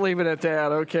leave it at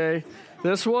that, okay?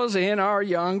 This was in our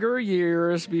younger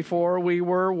years before we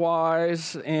were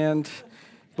wise,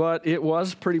 but it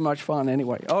was pretty much fun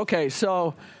anyway. Okay,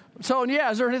 so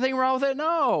yeah, is there anything wrong with it?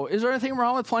 No. Is there anything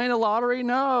wrong with playing the lottery?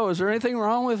 No. Is there anything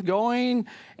wrong with going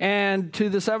and to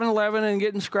the 7-Eleven and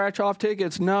getting scratch-off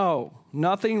tickets? No.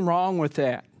 Nothing wrong with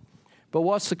that. But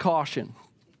what's the caution?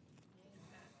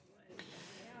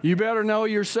 You better know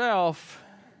yourself.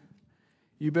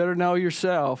 You better know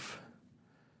yourself.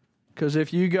 Because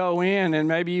if you go in and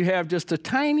maybe you have just a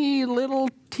tiny little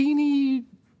teeny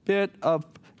bit of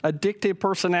addictive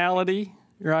personality,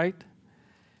 right?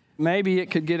 Maybe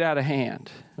it could get out of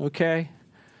hand, okay?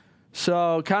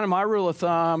 So kind of my rule of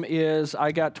thumb is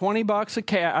I got $20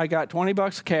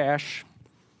 of cash,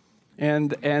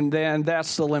 and then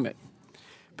that's the limit.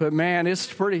 But man,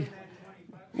 it's pretty.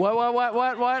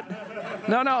 What?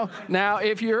 No. Now,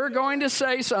 if you're going to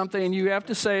say something, you have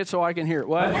to say it so I can hear it.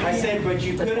 What? I said, but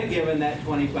you could have given that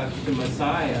 $20 to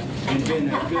Messiah and been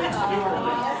a good steward.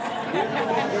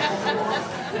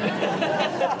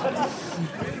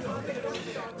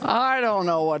 I don't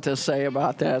know what to say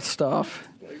about that stuff.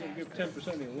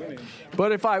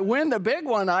 But if I win the big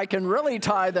one, I can really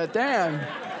tie that down.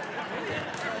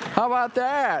 How about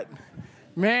that?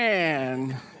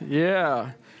 Man,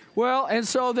 yeah. Well, and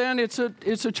so then it's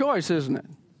a choice, isn't it?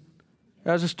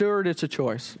 As a steward, it's a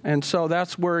choice. And so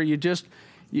that's where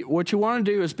what you want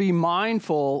to do is be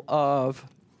mindful of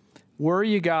where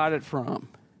you got it from,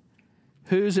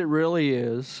 whose it really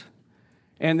is,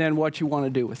 and then what you want to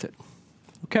do with it.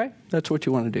 Okay? That's what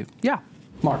you want to do. Yeah,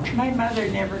 March. My mother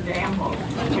never gambled,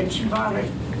 but she bought a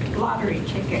lottery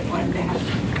ticket one day,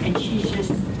 and she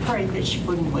just prayed that she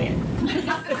wouldn't win.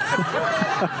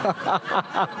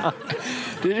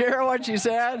 Did you hear what she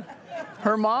said?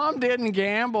 Her mom didn't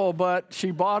gamble, but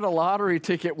she bought a lottery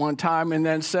ticket one time and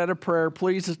then said a prayer,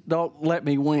 please don't let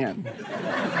me win.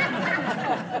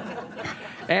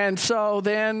 And so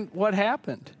then what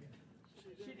happened?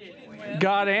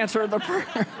 God answered the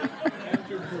prayer.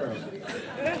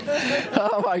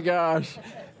 Oh my gosh.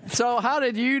 So how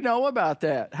did you know about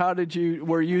that?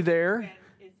 Were you there?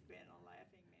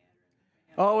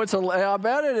 Oh, I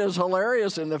bet it is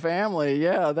hilarious in the family.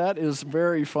 Yeah, that is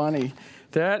very funny.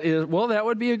 That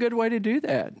would be a good way to do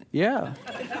that. Yeah.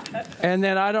 And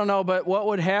then I don't know, but what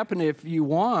would happen if you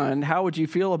won? How would you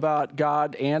feel about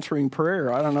God answering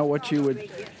prayer? I don't know what you would.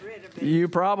 You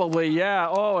probably, yeah.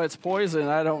 Oh, it's poison.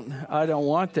 I don't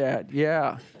want that.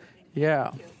 Yeah.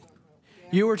 Yeah.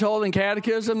 You were told in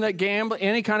catechism that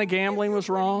any kind of gambling was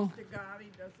wrong?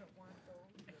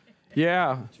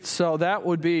 Yeah. So that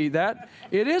would be that.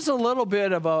 It is a little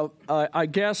bit of I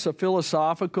guess, a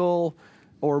philosophical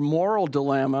or moral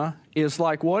dilemma. Is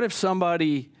like, what if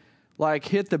somebody like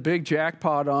hit the big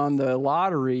jackpot on the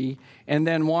lottery and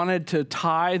then wanted to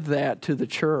tithe that to the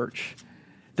church?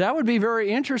 That would be very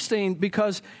interesting,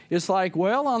 because it's like,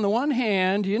 well, on the one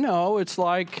hand, it's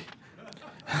like,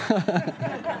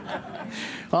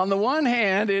 on the one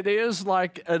hand, it is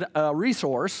like a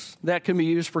resource that can be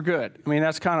used for good. I mean,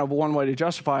 that's kind of one way to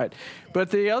justify it.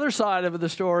 But the other side of the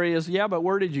story is, yeah, but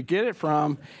where did you get it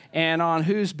from? And on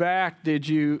whose back did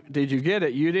you get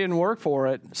it? You didn't work for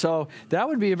it. So that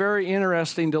would be a very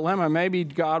interesting dilemma. Maybe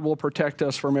God will protect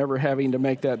us from ever having to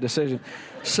make that decision.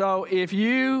 So if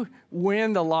you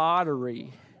win the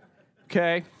lottery,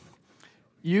 okay,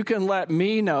 you can let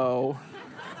me know.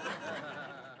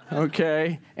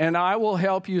 Okay, and I will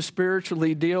help you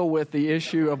spiritually deal with the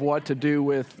issue of what to do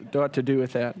with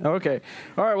that. Okay,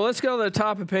 all right. Well, let's go to the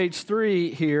top of page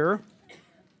 3 here.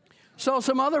 So,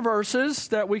 some other verses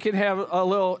that we can have a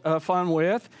little fun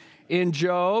with. In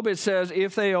Job, it says,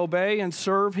 "If they obey and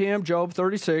serve Him," Job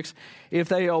 36. "If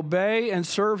they obey and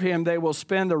serve Him, they will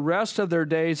spend the rest of their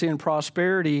days in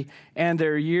prosperity and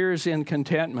their years in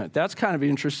contentment." That's kind of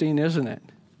interesting, isn't it?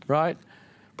 Right?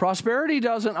 Prosperity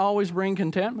doesn't always bring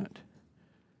contentment,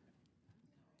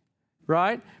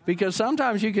 right? Because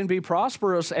sometimes you can be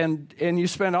prosperous and you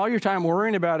spend all your time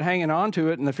worrying about hanging on to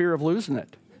it and the fear of losing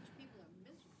it.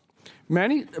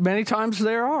 Many times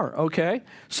there are, okay?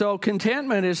 So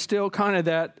contentment is still kind of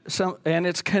that, and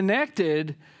it's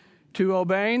connected to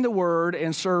obeying the word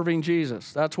and serving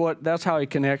Jesus. That's how he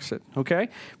connects it, okay?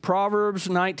 Proverbs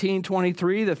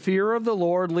 19:23, "The fear of the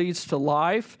Lord leads to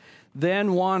life.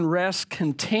 Then one rests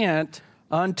content,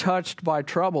 untouched by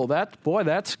trouble."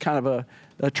 That's kind of a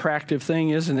attractive thing,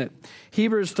 isn't it?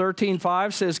 Hebrews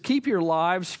 13:5 says, "Keep your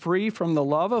lives free from the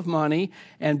love of money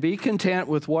and be content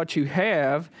with what you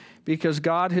have, because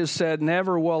God has said,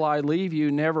 'Never will I leave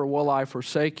you, never will I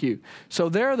forsake you.'" So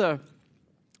there, the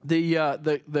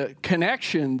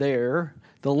connection there,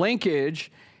 the linkage,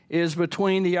 is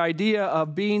between the idea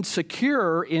of being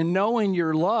secure in knowing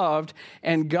you're loved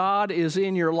and God is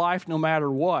in your life no matter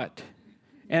what.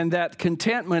 And that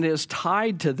contentment is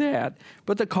tied to that.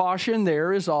 But the caution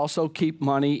there is also keep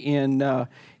money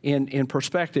in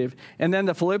perspective. And then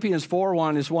the Philippians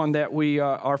 4:1 is one that we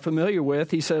are familiar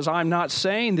with. He says, "I'm not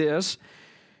saying this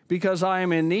because I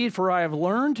am in need, for I have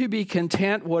learned to be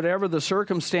content whatever the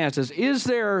circumstances." Is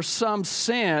there some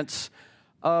sense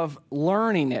of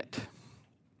learning it?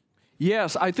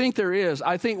 Yes, I think there is.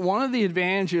 I think one of the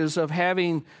advantages of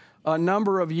having a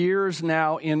number of years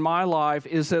now in my life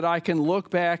is that I can look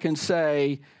back and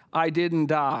say, I didn't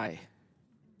die.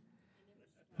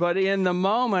 But in the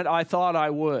moment, I thought I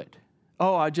would.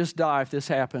 Oh, I'd just die if this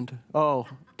happened. Oh,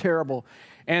 terrible.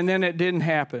 And then it didn't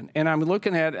happen. And I'm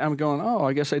looking at it, I'm going, oh,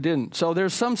 I guess I didn't. So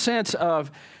there's some sense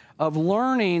of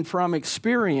learning from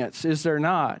experience, is there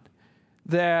not?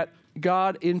 That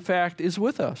God, in fact, is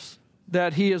with us.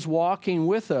 That he is walking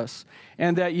with us.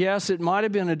 And that, yes, it might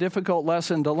have been a difficult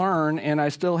lesson to learn, and I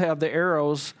still have the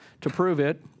arrows to prove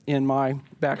it in my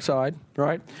backside,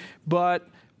 right? But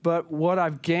what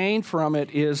I've gained from it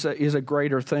is a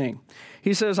greater thing.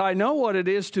 He says, "I know what it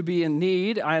is to be in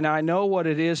need, and I know what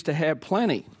it is to have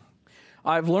plenty.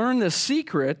 I've learned the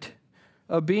secret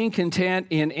of being content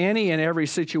in any and every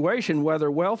situation, whether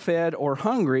well-fed or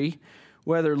hungry,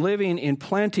 whether living in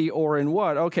plenty or in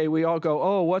what?" Okay, we all go,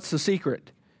 oh, what's the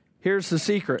secret? Here's the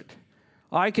secret.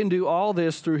 I can do all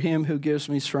this through him who gives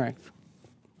me strength.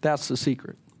 That's the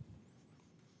secret.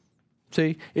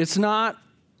 See, it's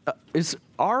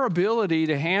our ability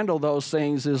to handle those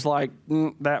things is like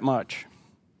that much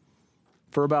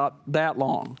for about that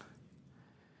long.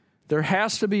 There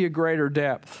has to be a greater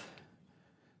depth.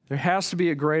 There has to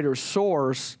be a greater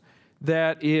source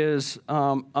that is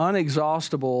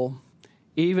unexhaustible,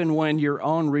 even when your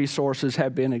own resources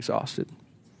have been exhausted.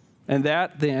 And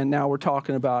that then, now we're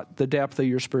talking about the depth of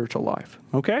your spiritual life.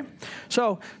 Okay?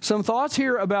 So, some thoughts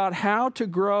here about how to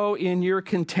grow in your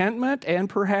contentment and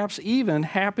perhaps even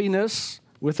happiness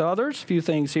with others. A few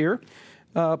things here.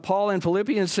 Paul in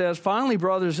Philippians says, "Finally,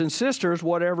 brothers and sisters,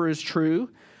 whatever is true,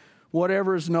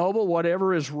 whatever is noble,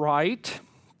 whatever is right,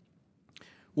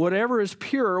 whatever is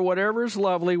pure, whatever is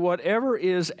lovely, whatever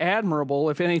is admirable,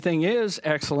 if anything is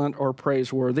excellent or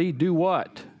praiseworthy, do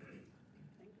what?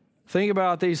 Think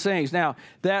about these things. Now,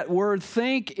 that word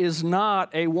think is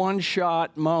not a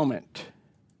one-shot moment.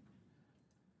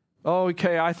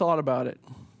 Okay, I thought about it.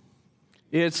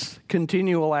 It's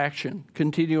continual action,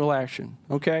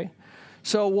 okay?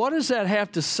 So what does that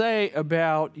have to say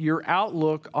about your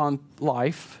outlook on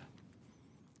life,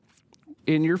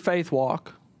 in your faith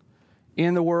walk,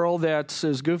 in the world that's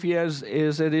as goofy as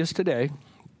it is today,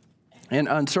 and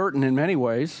uncertain in many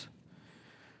ways?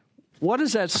 What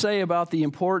does that say about the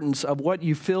importance of what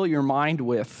you fill your mind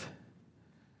with?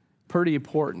 Pretty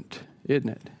important, isn't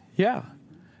it? Yeah.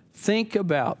 Think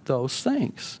about those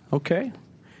things, okay?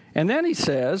 And then he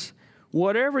says,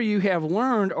 whatever you have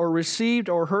learned or received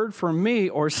or heard from me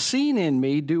or seen in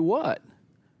me, do what?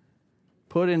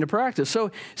 Put into practice.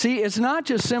 So, see, it's not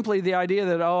just simply the idea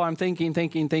that, I'm thinking.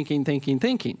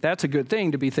 That's a good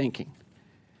thing to be thinking.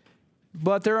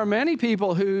 But there are many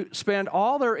people who spend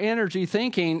all their energy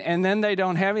thinking and then they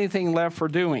don't have anything left for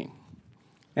doing.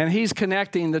 And he's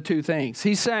connecting the two things.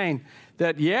 He's saying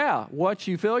that, what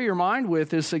you fill your mind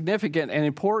with is significant and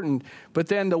important, but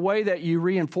then the way that you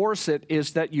reinforce it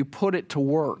is that you put it to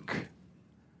work.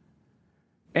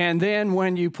 And then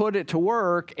when you put it to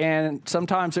work, and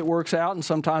sometimes it works out and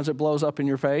sometimes it blows up in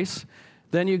your face,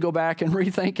 then you go back and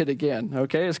rethink it again,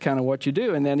 okay? It's kind of what you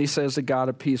do. And then he says the God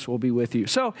of peace will be with you.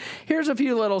 So here's a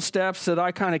few little steps that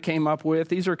I kind of came up with.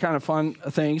 These are kind of fun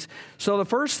things. So the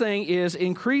first thing is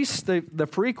increase the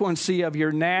frequency of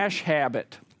your Nash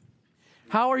habit.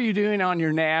 How are you doing on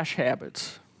your Nash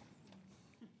habits?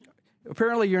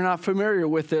 Apparently you're not familiar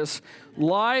with this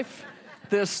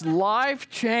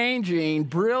life-changing,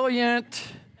 brilliant,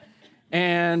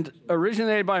 and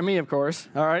originated by me, of course,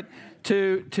 all right,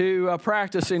 to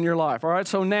practice in your life. All right,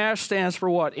 so NASH stands for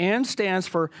what? N stands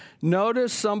for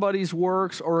notice somebody's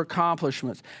works or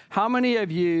accomplishments. How many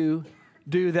of you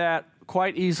do that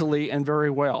quite easily and very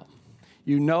well?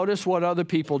 You notice what other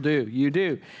people do. You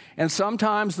do. And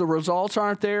sometimes the results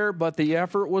aren't there, but the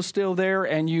effort was still there,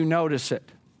 and you notice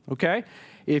it. Okay?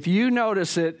 If you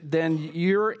notice it, then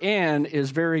your N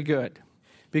is very good,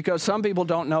 because some people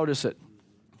don't notice it.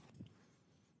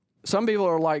 Some people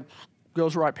are like,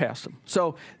 goes right past them.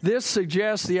 So this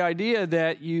suggests the idea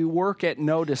that you work at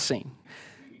noticing.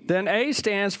 Then A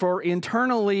stands for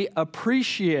internally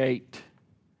appreciate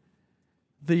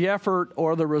the effort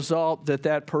or the result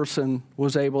that person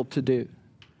was able to do.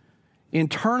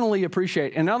 Internally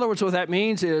appreciate. In other words, what that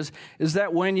means is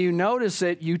that when you notice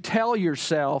it, you tell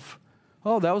yourself,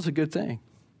 oh, that was a good thing.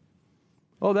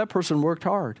 Oh, that person worked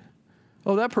hard.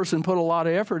 Oh, that person put a lot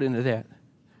of effort into that.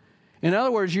 In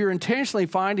other words, you're intentionally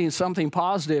finding something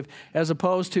positive as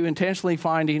opposed to intentionally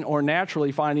finding or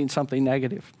naturally finding something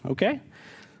negative, okay?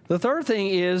 The third thing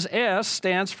is S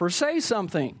stands for say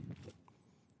something,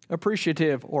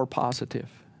 appreciative or positive.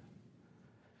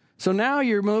 So now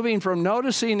you're moving from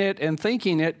noticing it and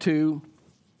thinking it to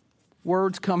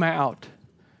words come out.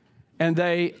 And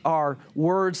they are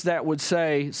words that would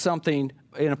say something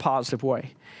in a positive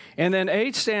way. And then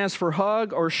H stands for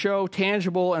hug or show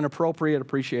tangible and appropriate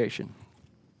appreciation.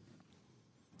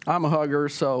 I'm a hugger,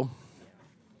 so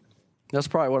that's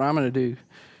probably what I'm going to do.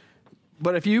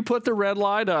 But if you put the red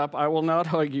light up, I will not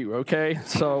hug you, okay?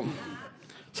 So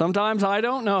sometimes I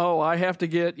don't know. I have to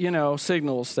get,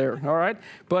 signals there, all right?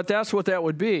 But that's what that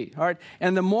would be, all right?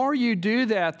 And the more you do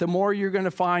that, the more you're going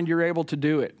to find you're able to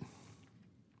do it.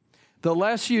 The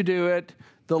less you do it,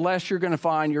 the less you're going to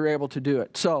find you're able to do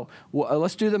it. So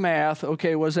let's do the math.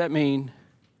 Okay, what does that mean?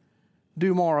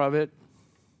 Do more of it.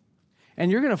 And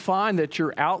you're going to find that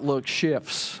your outlook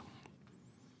shifts.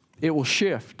 It will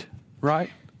shift, right?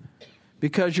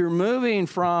 Because you're moving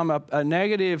from a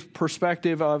negative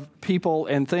perspective of people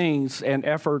and things and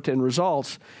effort and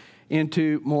results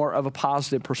into more of a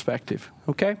positive perspective.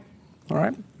 Okay? All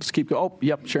right? Let's keep going. Oh,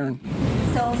 yep, Sharon.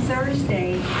 So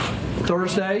Thursday?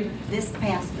 This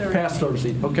past Thursday. Past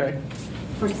Thursday, okay.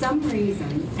 For some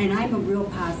reason, and I'm a real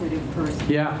positive person.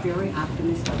 Yeah. Very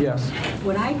optimistic. Yes.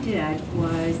 What I did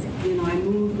was, I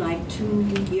moved like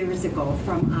 2 years ago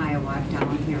from Iowa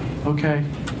down here. Okay.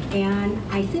 And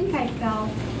I think I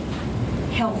felt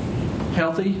healthy.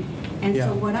 Healthy? And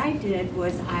so what I did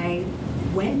was I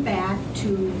went back to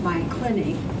my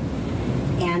clinic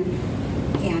and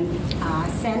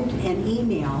sent an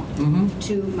email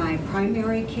to my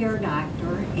primary care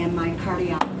doctor and my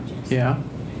cardiologist. Yeah.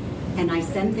 And I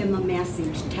sent them a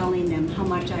message telling them how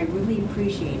much I really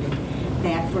appreciated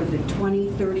that for the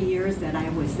 20, 30 years that I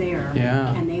was there,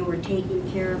 and they were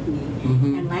taking care of me,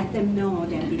 and let them know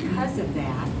that because of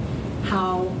that,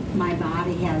 how my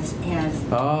body has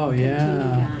Oh, yeah.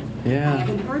 continued on. Yeah. I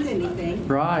haven't heard anything.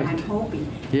 Right. I'm hoping.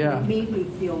 Yeah. It made me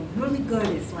feel really good.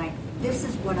 It's like, this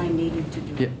is what I needed to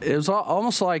do. Yeah, it was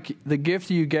almost like the gift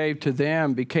you gave to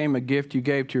them became a gift you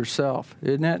gave to yourself,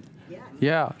 isn't it? Yes.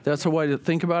 Yeah, that's a way to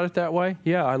think about it that way.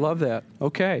 Yeah, I love that.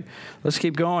 Okay, let's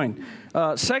keep going.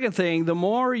 Second thing, the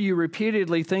more you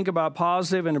repeatedly think about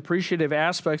positive and appreciative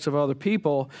aspects of other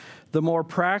people, the more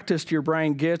practiced your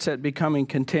brain gets at becoming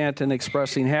content and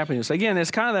expressing happiness. Again,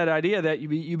 it's kind of that idea that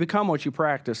you become what you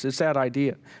practice. It's that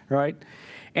idea, right?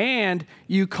 And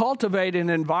you cultivate an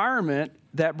environment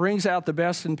that brings out the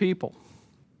best in people.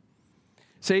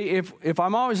 See, if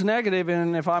I'm always negative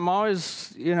and if I'm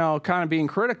always, kind of being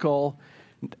critical,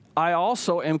 I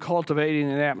also am cultivating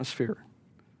an atmosphere.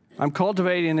 I'm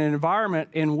cultivating an environment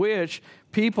in which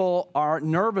people are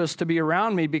nervous to be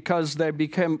around me because they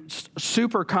become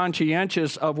super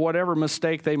conscientious of whatever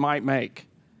mistake they might make.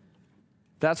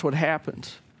 That's what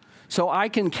happens. So I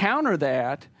can counter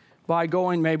that by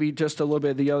going maybe just a little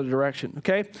bit the other direction,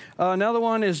 okay? Another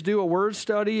one is do a word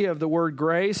study of the word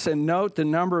grace and note the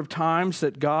number of times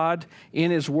that God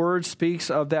in His Word speaks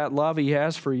of that love He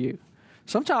has for you.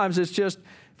 Sometimes it's just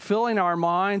filling our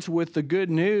minds with the good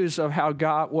news of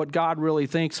what God really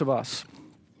thinks of us,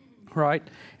 right?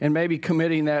 And maybe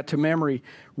committing that to memory.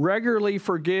 Regularly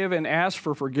forgive and ask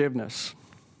for forgiveness.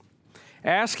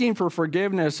 Asking for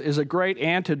forgiveness is a great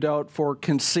antidote for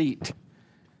conceit.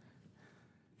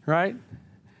 Right?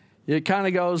 It kind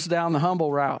of goes down the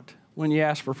humble route when you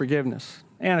ask for forgiveness.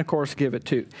 And, of course, give it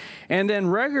too. And then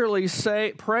regularly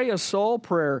pray a soul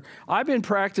prayer. I've been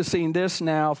practicing this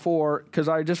now because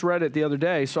I just read it the other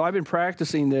day, so I've been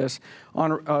practicing this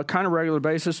on a kind of regular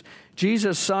basis.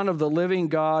 Jesus, Son of the living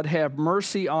God, have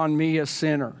mercy on me, a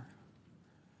sinner.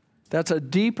 That's a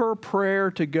deeper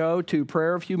prayer to go to,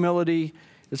 prayer of humility.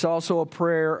 It's also a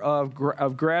prayer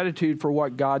of gratitude for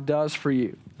what God does for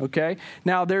you. Okay?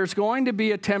 Now, there's going to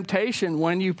be a temptation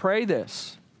when you pray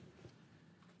this.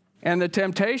 And the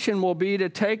temptation will be to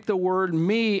take the word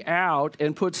me out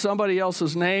and put somebody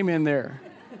else's name in there.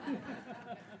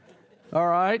 All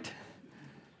right?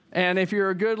 And if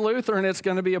you're a good Lutheran, it's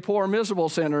going to be a poor, miserable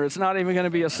sinner. It's not even going to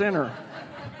be a sinner.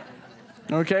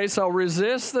 Okay? So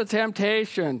resist the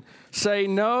temptation. Say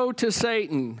no to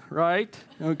Satan, right?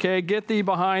 Okay? Get thee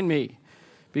behind me.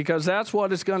 Because that's what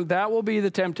that will be the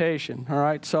temptation, all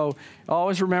right? So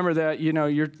always remember that,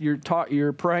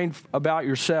 you're praying about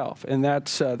yourself, and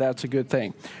that's a good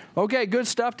thing. Okay, good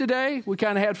stuff today. We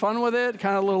kind of had fun with it,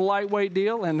 kind of a little lightweight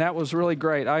deal, and that was really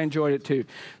great. I enjoyed it too.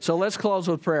 So let's close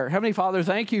with prayer. Heavenly Father,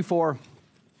 thank you for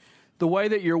the way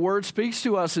that your word speaks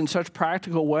to us in such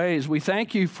practical ways. We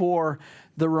thank you for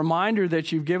the reminder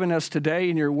that you've given us today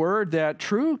in your word that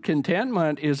true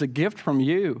contentment is a gift from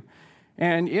you.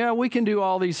 And, we can do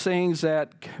all these things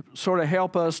that sort of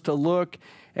help us to look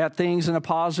at things in a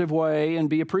positive way and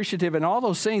be appreciative and all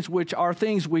those things, which are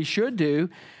things we should do.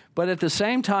 But at the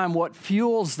same time, what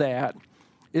fuels that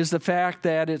is the fact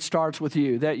that it starts with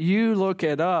you, that you look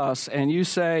at us and you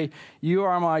say, you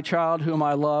are my child whom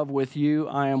I love, with you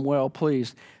I am well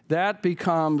pleased. That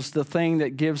becomes the thing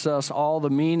that gives us all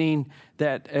the meaning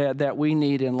that we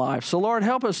need in life. So, Lord,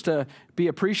 help us to be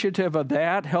appreciative of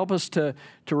that. Help us to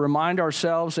remind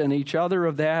ourselves and each other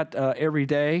of that every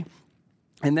day.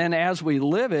 And then as we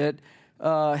live it,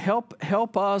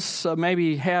 help us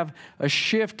maybe have a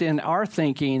shift in our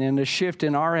thinking and a shift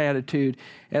in our attitude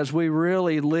as we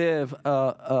really live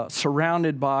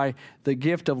surrounded by the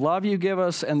gift of love you give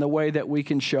us and the way that we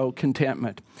can show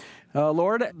contentment.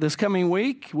 Lord, this coming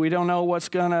week, we don't know what's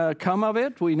going to come of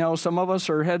it. We know some of us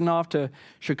are heading off to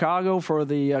Chicago for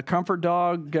the Comfort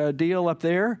Dog deal up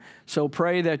there. So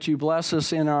pray that you bless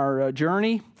us in our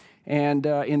journey and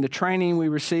in the training we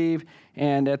receive,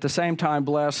 and at the same time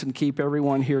bless and keep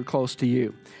everyone here close to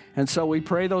you. And so we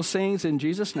pray those things in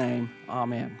Jesus' name.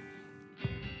 Amen.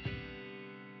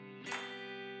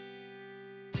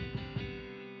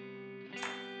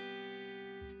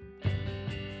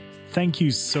 Thank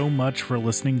you so much for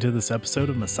listening to this episode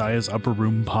of Messiah's Upper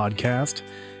Room podcast.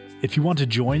 If you want to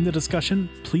join the discussion,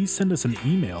 please send us an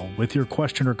email with your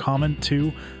question or comment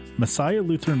to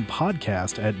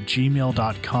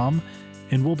messiahlutheranpodcast@gmail.com,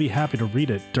 and we'll be happy to read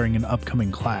it during an upcoming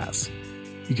class.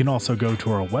 You can also go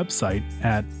to our website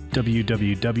at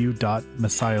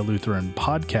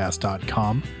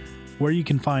www.messiahlutheranpodcast.com, where you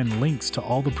can find links to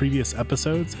all the previous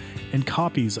episodes and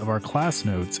copies of our class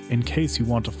notes in case you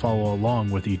want to follow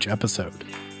along with each episode.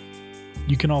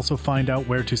 You can also find out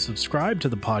where to subscribe to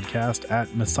the podcast at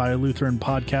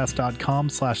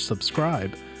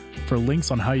messiahlutheranpodcast.com/subscribe for links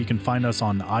on how you can find us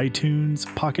on iTunes,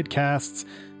 Pocket Casts,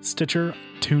 Stitcher,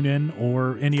 TuneIn,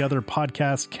 or any other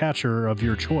podcast catcher of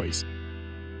your choice.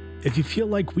 If you feel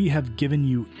like we have given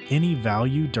you any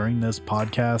value during this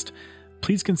podcast,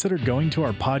 please consider going to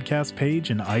our podcast page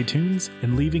in iTunes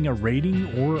and leaving a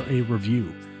rating or a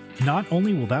review. Not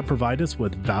only will that provide us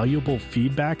with valuable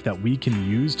feedback that we can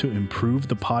use to improve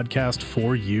the podcast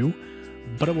for you,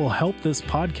 but it will help this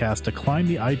podcast to climb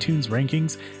the iTunes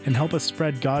rankings and help us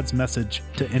spread God's message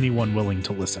to anyone willing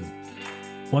to listen.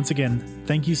 Once again,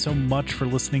 thank you so much for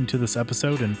listening to this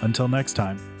episode, and until next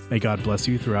time, may God bless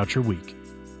you throughout your week.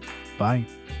 Bye.